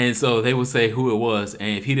 and so they would say who it was,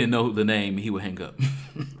 and if he didn't know the name, he would hang up.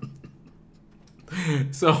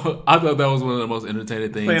 So I thought that was one of the most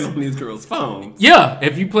entertaining things. Playing on these girls' phones. Yeah,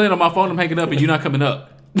 if you playing on my phone, I'm hanging up, and you're not coming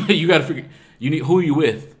up. You got to figure. Who are you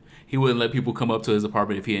with? He wouldn't let people come up to his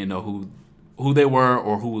apartment if he didn't know who they were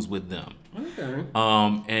or who was with them. Okay.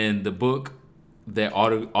 And the book that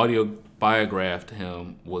audio biographed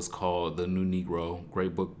him was called The New Negro.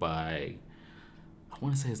 Great book by, I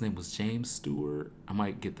want to say his name was James Stewart. I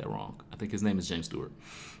might get that wrong. I think his name is James Stewart.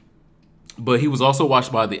 But he was also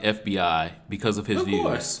watched by the FBI because of his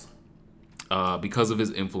views. Because of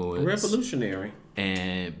his influence. Revolutionary.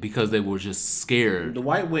 And because they were just scared. The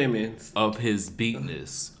white women. Of his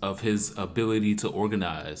beatness, of his ability to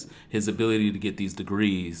organize, his ability to get these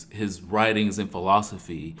degrees, his writings in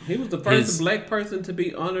philosophy. He was the first black person to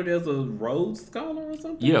be honored as a Rhodes Scholar or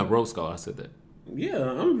something? Yeah, Rhodes Scholar, I said that.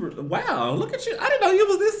 Yeah, wow, look at you. I didn't know you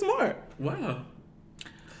was this smart. Wow.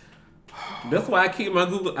 That's why I keep my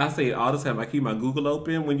Google, I say all the time, I keep my Google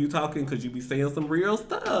open when you talking because you be saying some real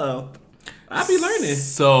stuff. I be learning.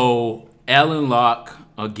 So, Alain Locke,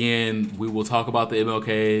 again, we will talk about the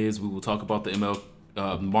MLKs, we will talk about the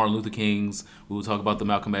Martin Luther Kings, we will talk about the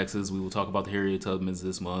Malcolm X's, we will talk about the Harriet Tubmans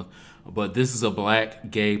this month. But this is a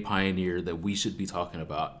black gay pioneer that we should be talking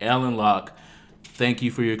about. Alain Locke, thank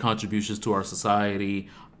you for your contributions to our society.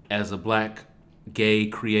 As a black gay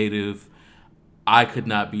creative, I could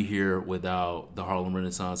not be here without the Harlem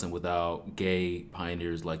Renaissance and without gay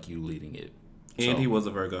pioneers like you leading it. And he was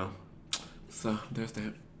a Virgo. So, there's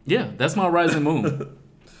that. Yeah, that's my rising moon.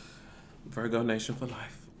 Virgo Nation for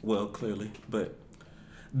life. Well, clearly. But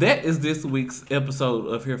that is this week's episode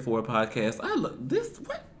of Here For a Podcast.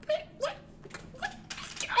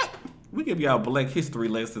 We give y'all black history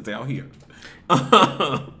lessons out here.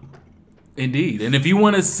 Indeed. And if you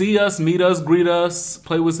want to see us, meet us, greet us,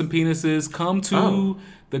 play with some penises, come to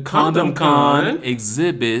the Condom Con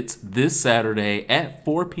exhibit this Saturday at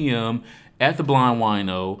 4 p.m. at the Blind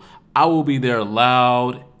Wino. I will be there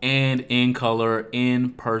loud and in color,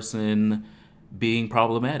 in person, being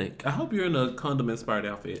problematic. I hope you're in a condom-inspired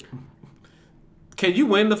outfit. Can you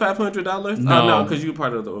win the $500? No, because you're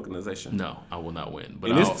part of the organization. No, I will not win.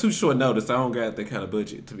 But and it's too short notice. I don't got that kind of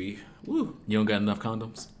budget to be. Woo. You don't got enough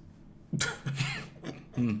condoms?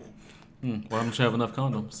 Why don't you have enough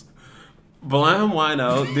condoms? Blind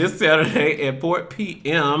Wino this Saturday at 4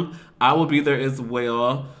 p.m. I will be there as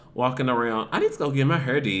well, walking around. I need to go get my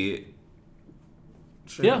hair did.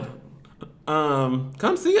 Sure. Yeah.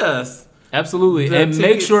 Come see us. Absolutely, and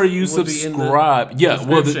make sure you subscribe.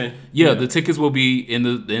 The tickets will be in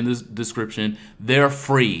the description. They're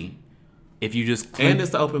free. If you just and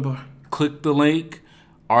it's the open bar. Click the link,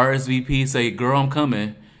 RSVP, say, "Girl, I'm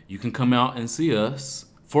coming." You can come out and see us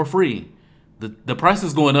for free. The price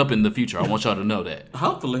is going up in the future. I want y'all to know that.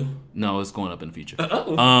 Hopefully. No, it's going up in the future.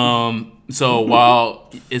 So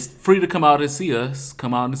while it's free to come out and see us,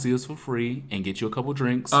 come out and see us for free and get you a couple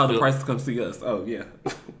drinks. Oh, the price to come see us. Oh, yeah.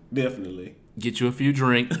 Definitely. Get you a few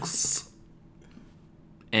drinks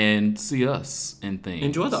and see us and things.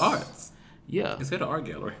 Enjoy the arts. Yeah. It's at an art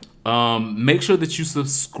gallery. Make sure that you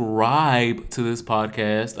subscribe to this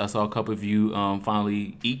podcast. I saw a couple of you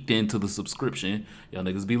finally eked into the subscription. Y'all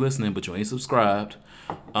niggas be listening, but you ain't subscribed.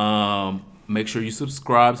 Make sure you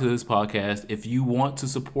subscribe to this podcast. If you want to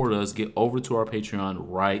support us, get over to our Patreon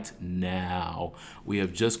right now. We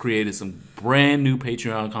have just created some brand new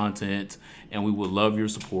Patreon content, and we would love your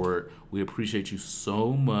support. We appreciate you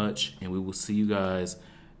so much, and we will see you guys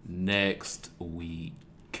next week.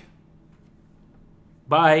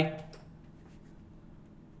 Bye.